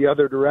more the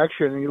other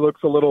direction, and he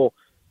looks a little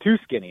too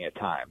skinny at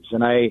times.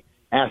 And I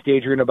asked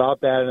Adrian about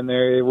that, and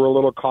they were a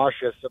little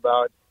cautious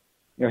about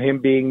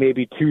him being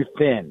maybe too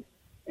thin.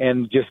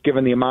 And just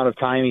given the amount of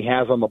time he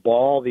has on the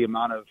ball, the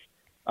amount of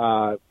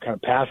kind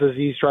of passes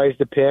he tries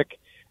to pick,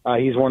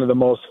 he's one of the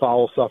most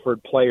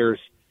foul-suffered players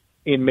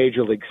in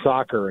Major League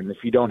Soccer. And if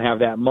you don't have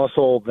that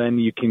muscle, then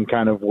you can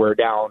kind of wear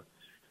down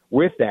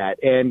with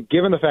that. And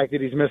given the fact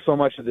that he's missed so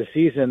much of the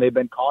season, they've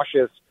been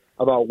cautious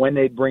about when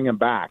they'd bring him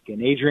back.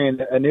 And Adrian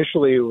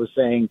initially was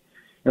saying,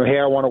 hey,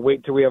 I want to wait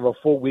until we have a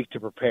full week to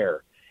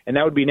prepare. And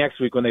that would be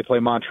next week when they play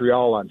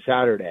Montreal on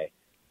Saturday.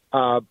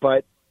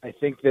 But I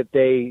think that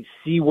they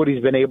see what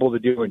he's been able to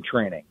do in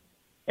training.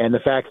 And the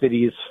fact that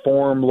his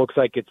form looks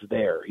like it's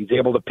there. He's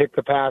able to pick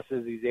the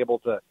passes. He's able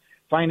to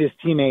find his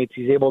teammates.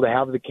 He's able to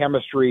have the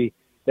chemistry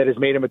that has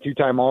made him a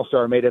two-time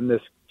All-Star, made him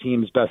this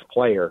team's best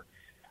player.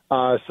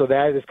 So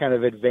that is kind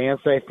of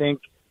advanced, I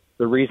think,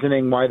 the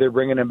reasoning why they're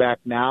bringing him back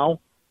now.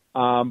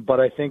 But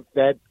I think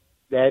that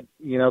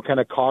kind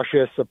of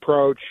cautious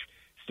approach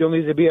still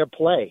needs to be at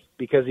play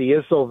because he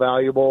is so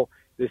valuable.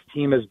 This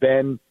team has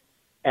been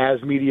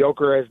as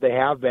mediocre as they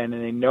have been,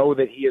 and they know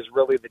that he is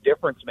really the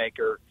difference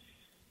maker.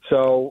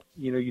 So,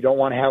 you don't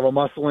want to have a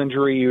muscle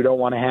injury. You don't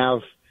want to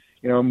have,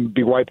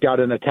 be wiped out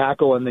in a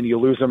tackle, and then you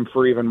lose him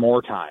for even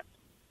more time.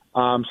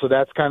 So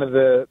that's kind of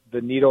the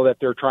needle that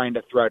they're trying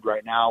to thread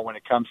right now when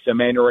it comes to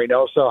Emmanuel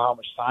Reynoso, how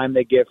much time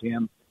they give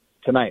him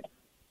tonight.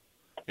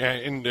 Yeah,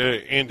 and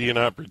Andy, an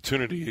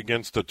opportunity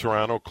against a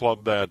Toronto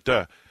club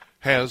that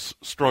has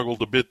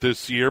struggled a bit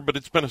this year, but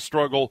it's been a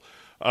struggle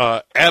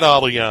at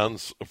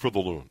Allianz for the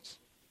Loons.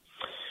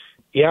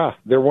 Yeah,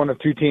 they're one of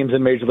two teams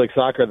in Major League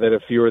Soccer that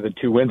have fewer than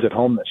 2 wins at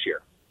home this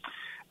year.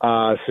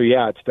 So,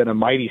 yeah, it's been a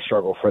mighty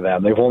struggle for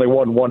them. They've only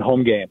won one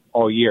home game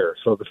all year.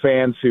 So the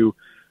fans who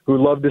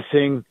love to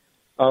sing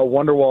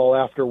Wonderwall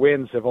after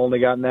wins have only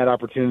gotten that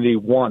opportunity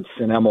once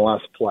in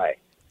MLS play.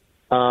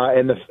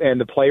 And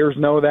the players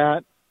know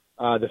that.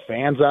 The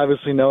fans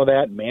obviously know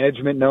that.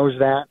 Management knows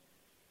that.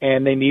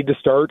 And they need to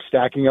start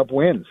stacking up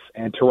wins.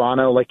 And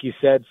Toronto, like you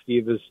said,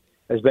 Steve,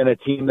 has been a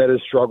team that has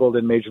struggled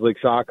in Major League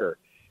Soccer.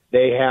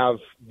 They have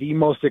the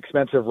most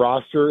expensive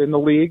roster in the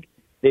league.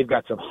 They've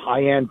got some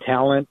high-end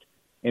talent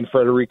in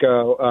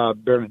Federico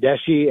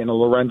Bernardeschi and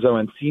Lorenzo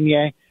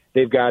Insigne.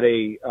 They've got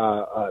a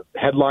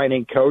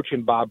headlining coach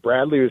in Bob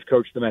Bradley, who's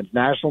coached the men's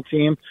national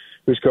team,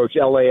 who's coached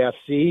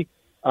LAFC.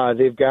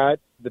 They've got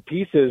the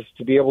pieces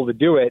to be able to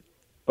do it,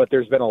 but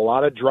there's been a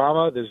lot of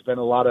drama. There's been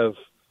a lot of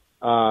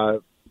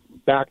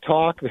back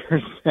talk.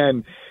 There's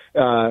been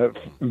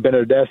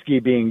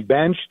Benedeschi being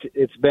benched.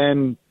 It's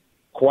been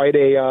quite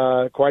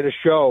a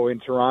show in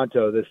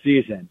Toronto this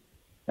season.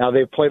 Now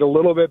they've played a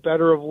little bit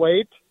better of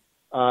late.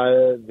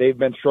 They've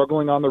been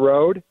struggling on the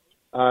road.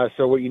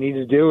 So what you need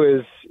to do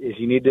is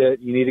you need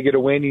to get a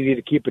win. You need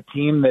to keep a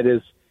team that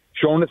has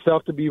shown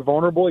itself to be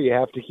vulnerable. You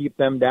have to keep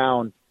them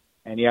down,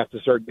 and you have to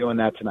start doing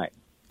that tonight.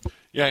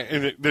 Yeah,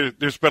 and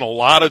there's been a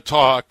lot of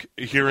talk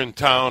here in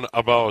town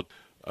about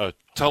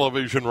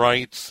television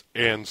rights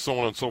and so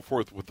on and so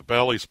forth with the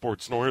Bally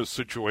Sports North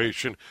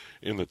situation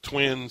in the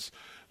Twins.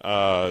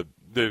 Was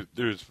the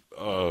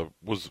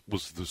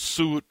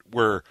suit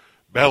where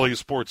Bally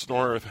Sports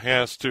North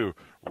has to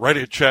write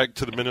a check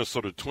to the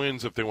Minnesota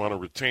Twins if they want to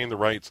retain the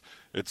rights,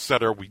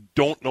 etc. We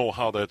don't know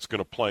how that's going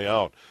to play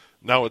out.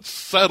 Now it's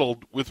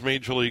settled with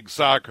Major League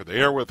Soccer.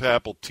 They are with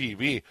Apple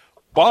TV,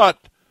 but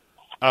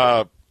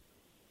an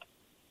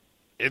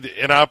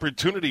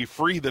opportunity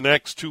free the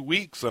next 2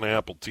 weeks on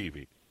Apple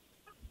TV.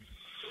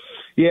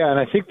 Yeah, and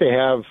I think they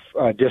have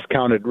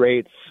discounted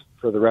rates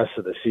for the rest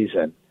of the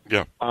season.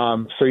 Yeah.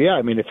 So yeah,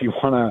 I mean, if you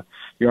wanna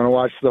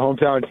watch the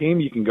hometown team,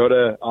 you can go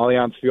to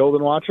Allianz Field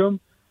and watch them,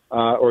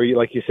 or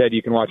like you said,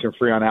 you can watch them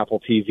free on Apple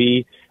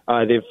TV.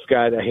 They've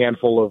got a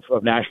handful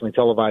of nationally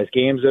televised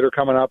games that are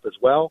coming up as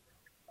well.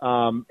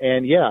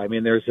 And yeah, I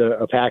mean, there's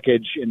a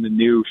package in the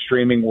new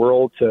streaming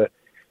world to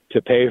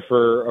pay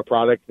for a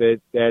product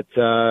that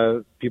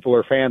people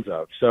are fans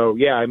of. So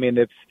yeah, I mean,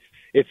 it's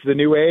the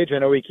new age. I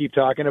know we keep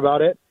talking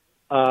about it,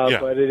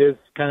 but it is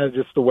kind of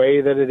just the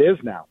way that it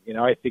is now. You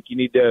know, I think you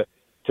need to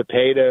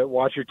pay to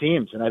watch your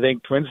teams, and I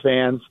think Twins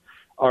fans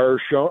are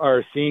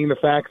seeing the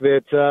fact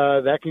that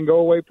that can go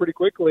away pretty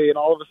quickly, and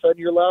all of a sudden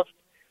you're left,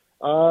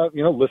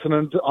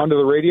 listening onto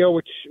the radio,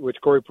 which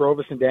Corey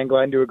Provis and Dan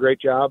Glenn do a great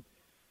job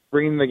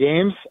bringing the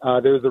games.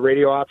 There's the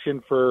radio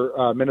option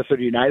for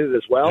Minnesota United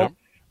as well. Yep.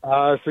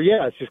 So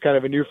yeah, it's just kind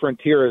of a new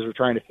frontier as we're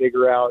trying to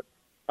figure out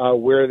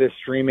where the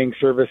streaming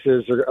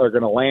services are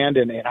going to land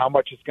and how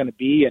much it's going to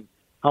be and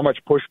how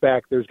much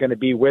pushback there's going to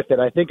be with it.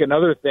 I think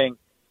another thing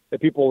that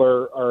people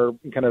are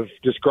kind of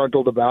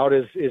disgruntled about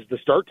is the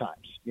start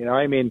times. You know,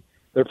 I mean,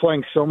 they're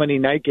playing so many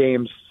night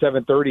games,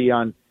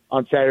 7:30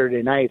 on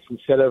Saturday nights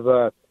instead of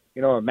a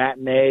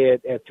matinee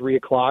at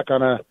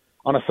 3:00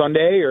 on a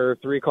Sunday or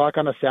 3:00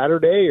 on a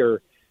Saturday,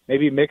 or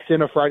maybe mix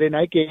in a Friday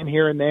night game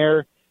here and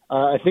there.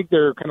 I think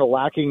they're kind of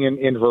lacking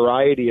in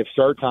variety of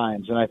start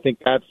times, and I think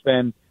that's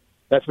been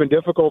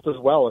difficult as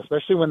well,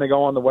 especially when they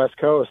go on the West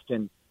Coast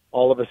and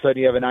all of a sudden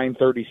you have a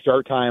 9:30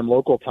 start time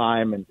local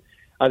time, and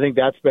I think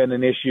that's been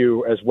an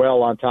issue as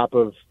well. On top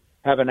of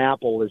having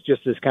Apple, is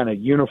just this kind of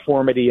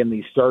uniformity in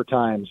these start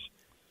times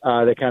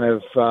that kind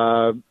of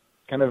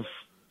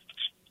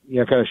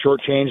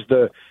shortchange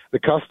the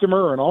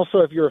customer, and also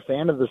if you're a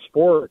fan of the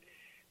sport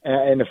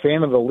and a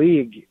fan of the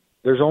league,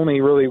 there's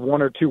only really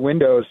one or two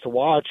windows to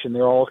watch, and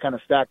they're all kind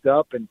of stacked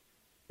up, and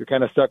you're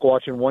kind of stuck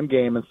watching one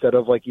game instead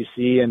of like you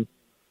see in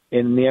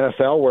the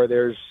NFL where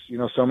there's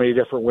so many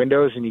different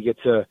windows and you get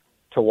to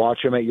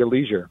watch them at your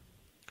leisure.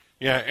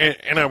 Yeah,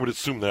 and I would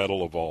assume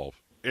that'll evolve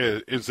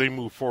as they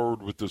move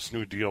forward with this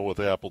new deal with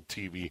Apple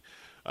TV.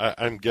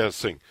 I'm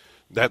guessing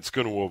that's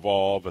going to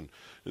evolve, and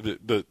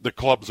the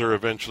clubs are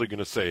eventually going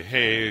to say,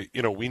 hey,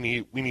 we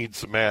need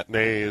some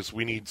matinees,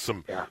 we need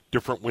some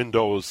different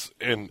windows,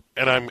 and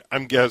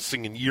I'm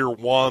guessing in year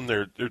one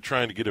they're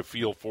trying to get a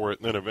feel for it,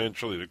 and then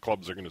eventually the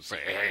clubs are going to say,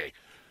 hey,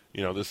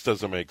 this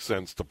doesn't make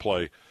sense to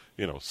play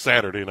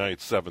Saturday night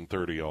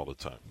 7:30 all the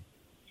time.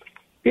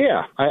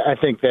 Yeah, I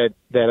think that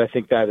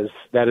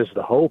is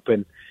the hope,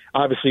 and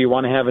obviously you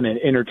want to have an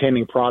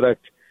entertaining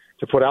product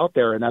to put out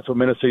there, and that's what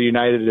Minnesota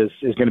United is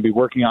going to be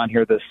working on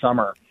here this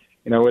summer.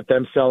 With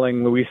them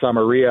selling Luis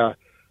Amarilla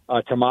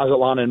to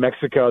Mazatlan in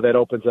Mexico, that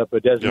opens up a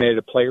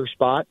designated player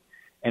spot,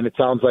 and it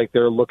sounds like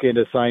they're looking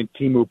to sign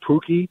Teemu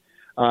Pukki,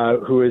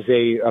 who is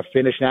a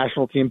Finnish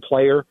national team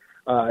player,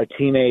 a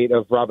teammate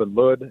of Robin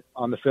Lod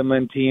on the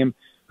Finland team,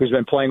 who's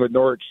been playing with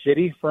Norwich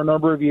City for a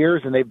number of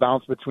years, and they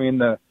bounced between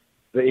the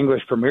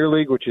English Premier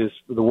League, which is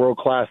the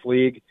world-class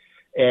league,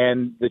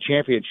 and the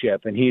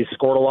championship. And he's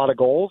scored a lot of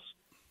goals,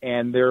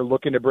 and they're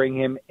looking to bring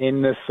him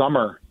in this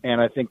summer.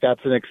 And I think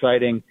that's an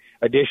exciting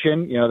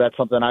addition. That's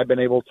something I've been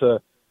able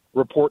to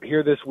report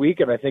here this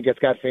week, and I think it's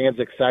got fans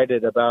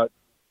excited about,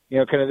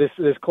 kind of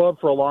this club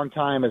for a long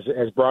time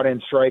has brought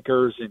in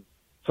strikers, and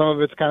some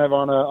of it's kind of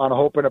on a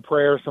hope and a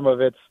prayer. Some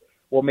of it's,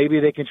 well, maybe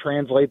they can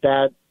translate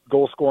that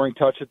goal-scoring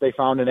touch that they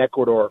found in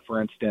Ecuador,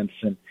 for instance,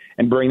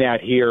 and bring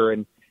that here.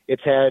 And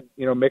it's had,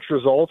 mixed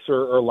results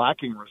or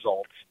lacking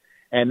results.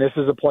 And this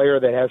is a player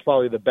that has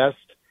probably the best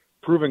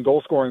proven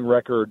goal-scoring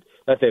record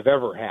that they've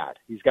ever had.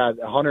 He's got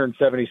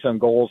 170-some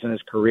goals in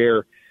his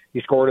career.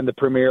 He scored in the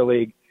Premier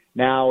League.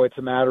 Now it's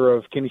a matter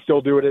of, can he still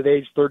do it at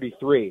age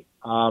 33?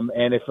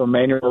 And if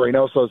Emmanuel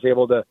Reynoso is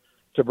able to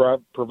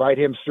provide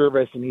him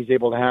service, and he's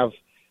able to have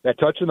that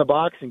touch in the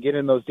box and get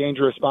in those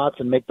dangerous spots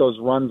and make those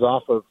runs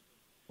off of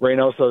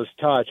Reynoso's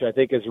touch, I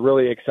think is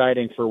really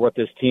exciting for what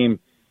this team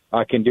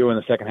can do in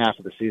the second half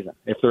of the season.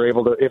 If they're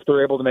able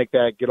to make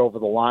that get over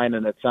the line,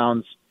 and it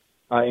sounds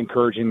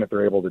encouraging that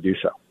they're able to do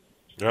so.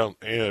 Yeah,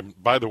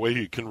 and by the way,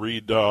 you can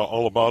read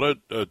all about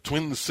it.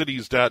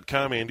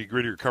 TwinCities.com. Andy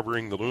Greder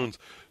covering the Loons,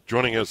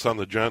 joining us on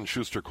the John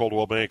Schuster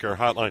Coldwell Banker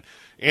hotline.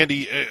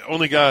 Andy,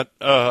 only got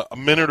a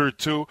minute or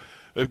two.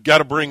 I've got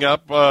to bring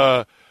up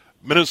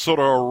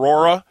Minnesota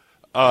Aurora.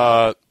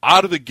 Out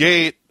of the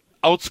gate,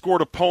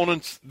 outscored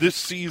opponents this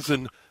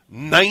season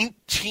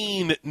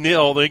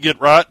 19-0. They get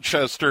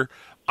Rochester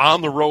on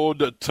the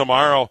road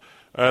tomorrow.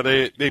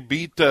 They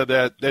beat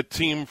that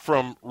team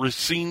from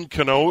Racine,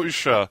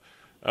 Kenosha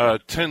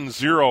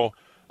 10-0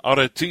 out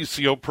at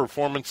TCO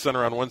Performance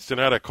Center on Wednesday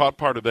night. I caught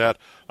part of that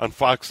on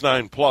Fox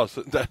 9 Plus.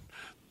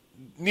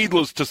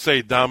 Needless to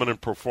say,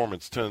 dominant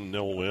performance,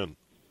 10-0 win.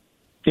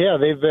 Yeah,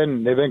 they've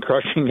been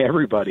crushing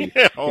everybody.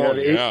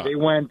 Yeah, they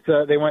went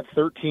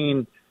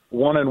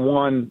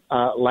 13-1-1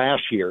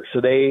 last year,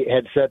 so they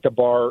had set the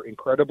bar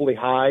incredibly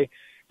high.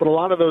 But a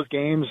lot of those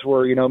games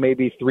were,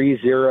 maybe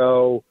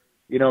 3-0,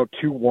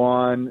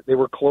 2-1. They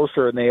were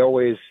closer, and they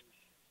always,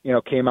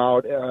 came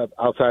out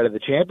outside of the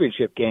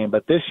championship game.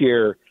 But this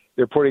year,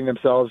 they're putting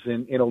themselves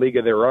in a league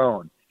of their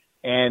own.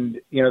 And,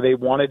 they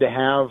wanted to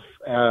have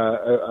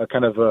a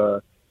kind of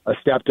a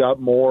stepped up,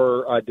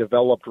 more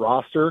developed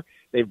roster.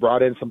 They've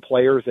brought in some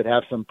players that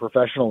have some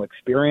professional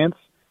experience.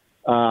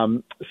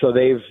 So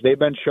they've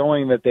been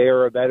showing that they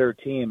are a better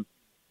team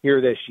here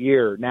this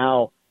year.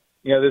 Now,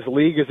 this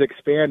league has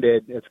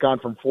expanded. It's gone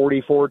from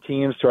 44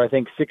 teams to, I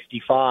think,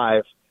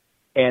 65.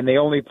 And they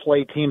only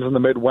play teams in the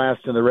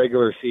Midwest in the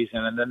regular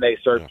season, and then they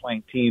start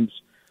playing teams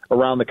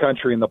around the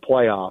country in the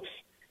playoffs.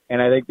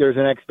 And I think there's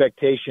an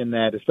expectation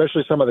that,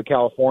 especially some of the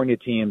California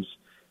teams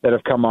that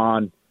have come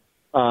on,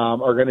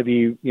 are going to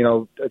be,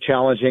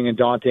 challenging and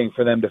daunting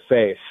for them to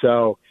face.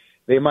 So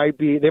they might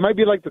be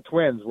like the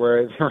Twins,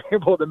 where they're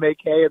able to make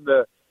hay in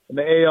the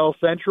AL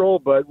Central,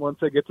 but once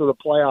they get to the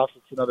playoffs,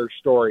 it's another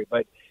story.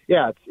 But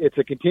yeah, it's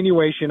a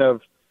continuation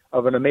of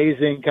an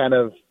amazing kind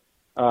of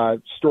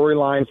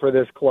storyline for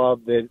this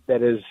club that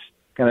has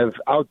kind of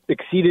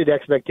exceeded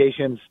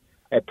expectations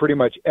at pretty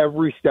much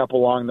every step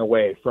along the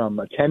way, from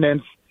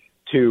attendance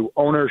to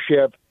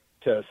ownership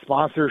to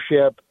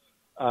sponsorship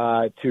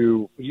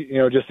to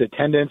just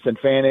attendance and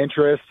fan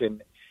interest,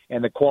 and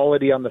the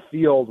quality on the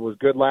field was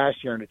good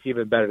last year, and it's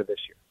even better this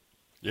year.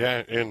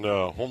 Yeah, and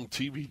home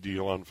TV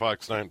deal on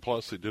Fox 9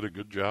 Plus, they did a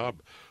good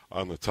job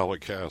on the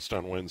telecast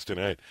on Wednesday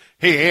night.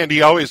 Hey,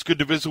 Andy, always good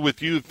to visit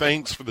with you.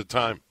 Thanks for the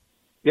time.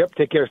 Yep,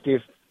 take care,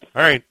 Steve.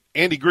 All right,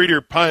 Andy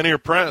Greder, Pioneer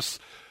Press,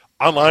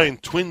 online,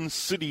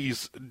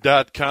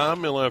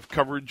 TwinCities.com. He'll have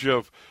coverage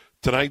of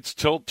tonight's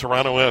tilt,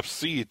 Toronto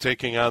FC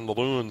taking on the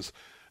Loons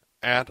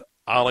at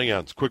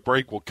Allianz. Quick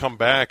break, we'll come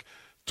back.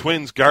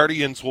 Twins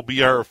Guardians will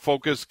be our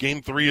focus.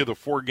 Game 3 of the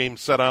 4-game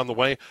set on the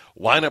way.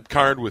 Lineup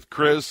card with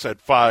Chris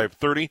at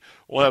 5:30.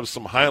 We'll have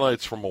some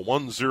highlights from a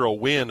 1-0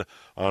 win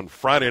on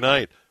Friday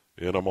night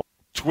in a moment.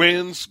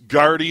 Twins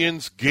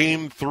Guardians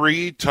Game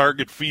 3,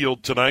 Target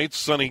Field tonight.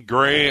 Sonny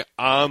Gray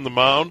on the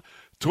mound.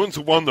 Twins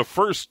have won the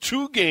first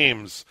 2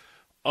 games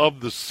of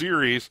the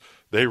series.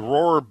 They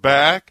roar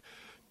back,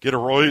 get a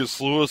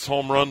Royce Lewis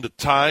home run to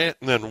tie it,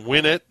 and then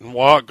win it in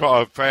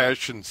walk-off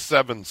fashion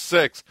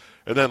 7-6.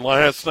 And then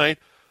last night,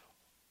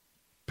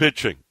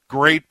 pitching.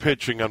 Great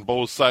pitching on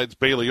both sides.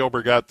 Bailey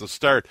Ober got the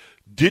start.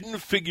 Didn't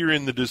figure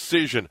in the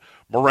decision.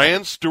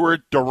 Moran,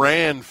 Stewart,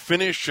 Duran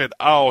finish it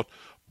out.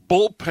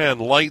 Bullpen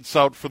lights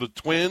out for the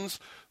Twins.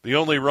 The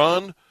only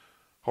run,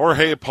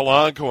 Jorge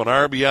Polanco, an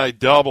RBI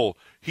double.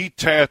 He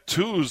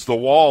tattoos the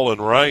wall in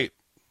right.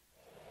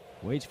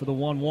 Waits for the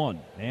 1-1.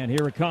 And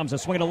here it comes. A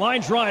swing and a line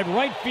drive,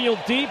 right field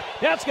deep.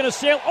 That's going to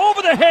sail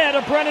over the head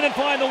of Brennan and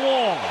find the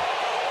wall.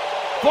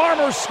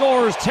 Farmer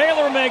scores.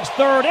 Taylor makes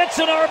third. It's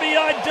an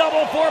RBI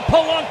double for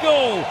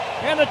Polanco.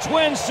 And the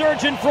Twins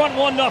surge in front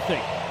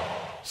 1-0.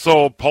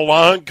 So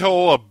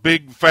Polanco, a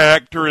big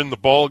factor in the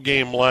ball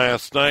game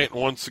last night.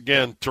 Once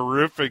again,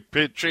 terrific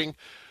pitching.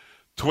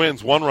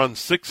 Twins, 1 run,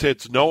 6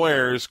 hits, no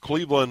errors.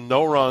 Cleveland,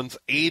 no runs,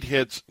 8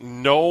 hits,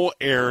 no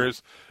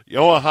errors.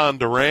 Johan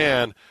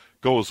Duran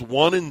goes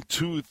 1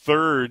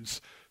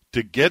 2/3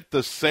 to get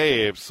the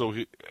save. So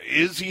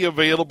is he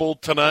available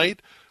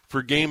tonight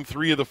for Game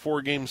 3 of the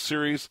 4-game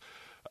series?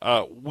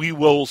 We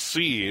will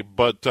see,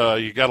 but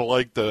you got to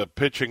like the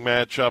pitching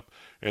matchup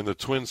and the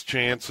Twins'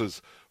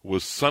 chances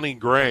with Sonny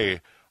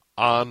Gray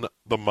on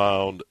the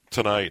mound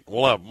tonight.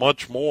 We'll have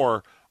much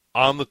more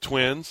on the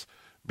Twins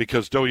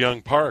because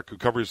Do-Young Park, who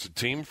covers the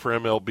team for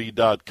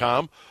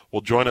MLB.com,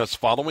 will join us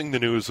following the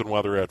news and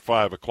weather at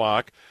 5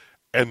 o'clock.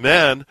 And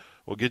then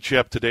we'll get you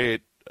up to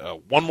date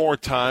one more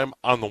time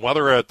on the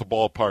weather at the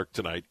ballpark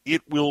tonight.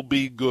 It will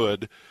be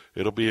good.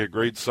 It'll be a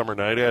great summer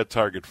night at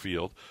Target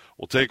Field.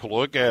 We'll take a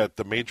look at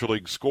the Major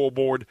League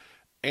scoreboard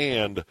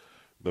and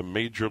the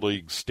Major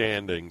League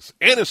standings,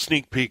 and a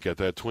sneak peek at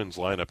that Twins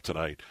lineup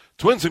tonight.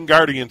 Twins and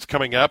Guardians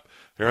coming up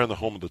here on the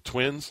home of the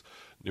Twins.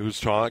 News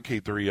Talk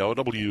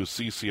 830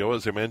 WCCO.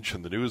 As I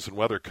mentioned, the news and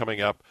weather coming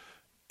up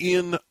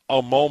in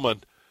a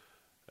moment.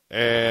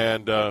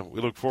 And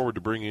we look forward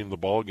to bringing the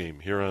ball game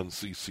here on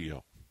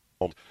CCO.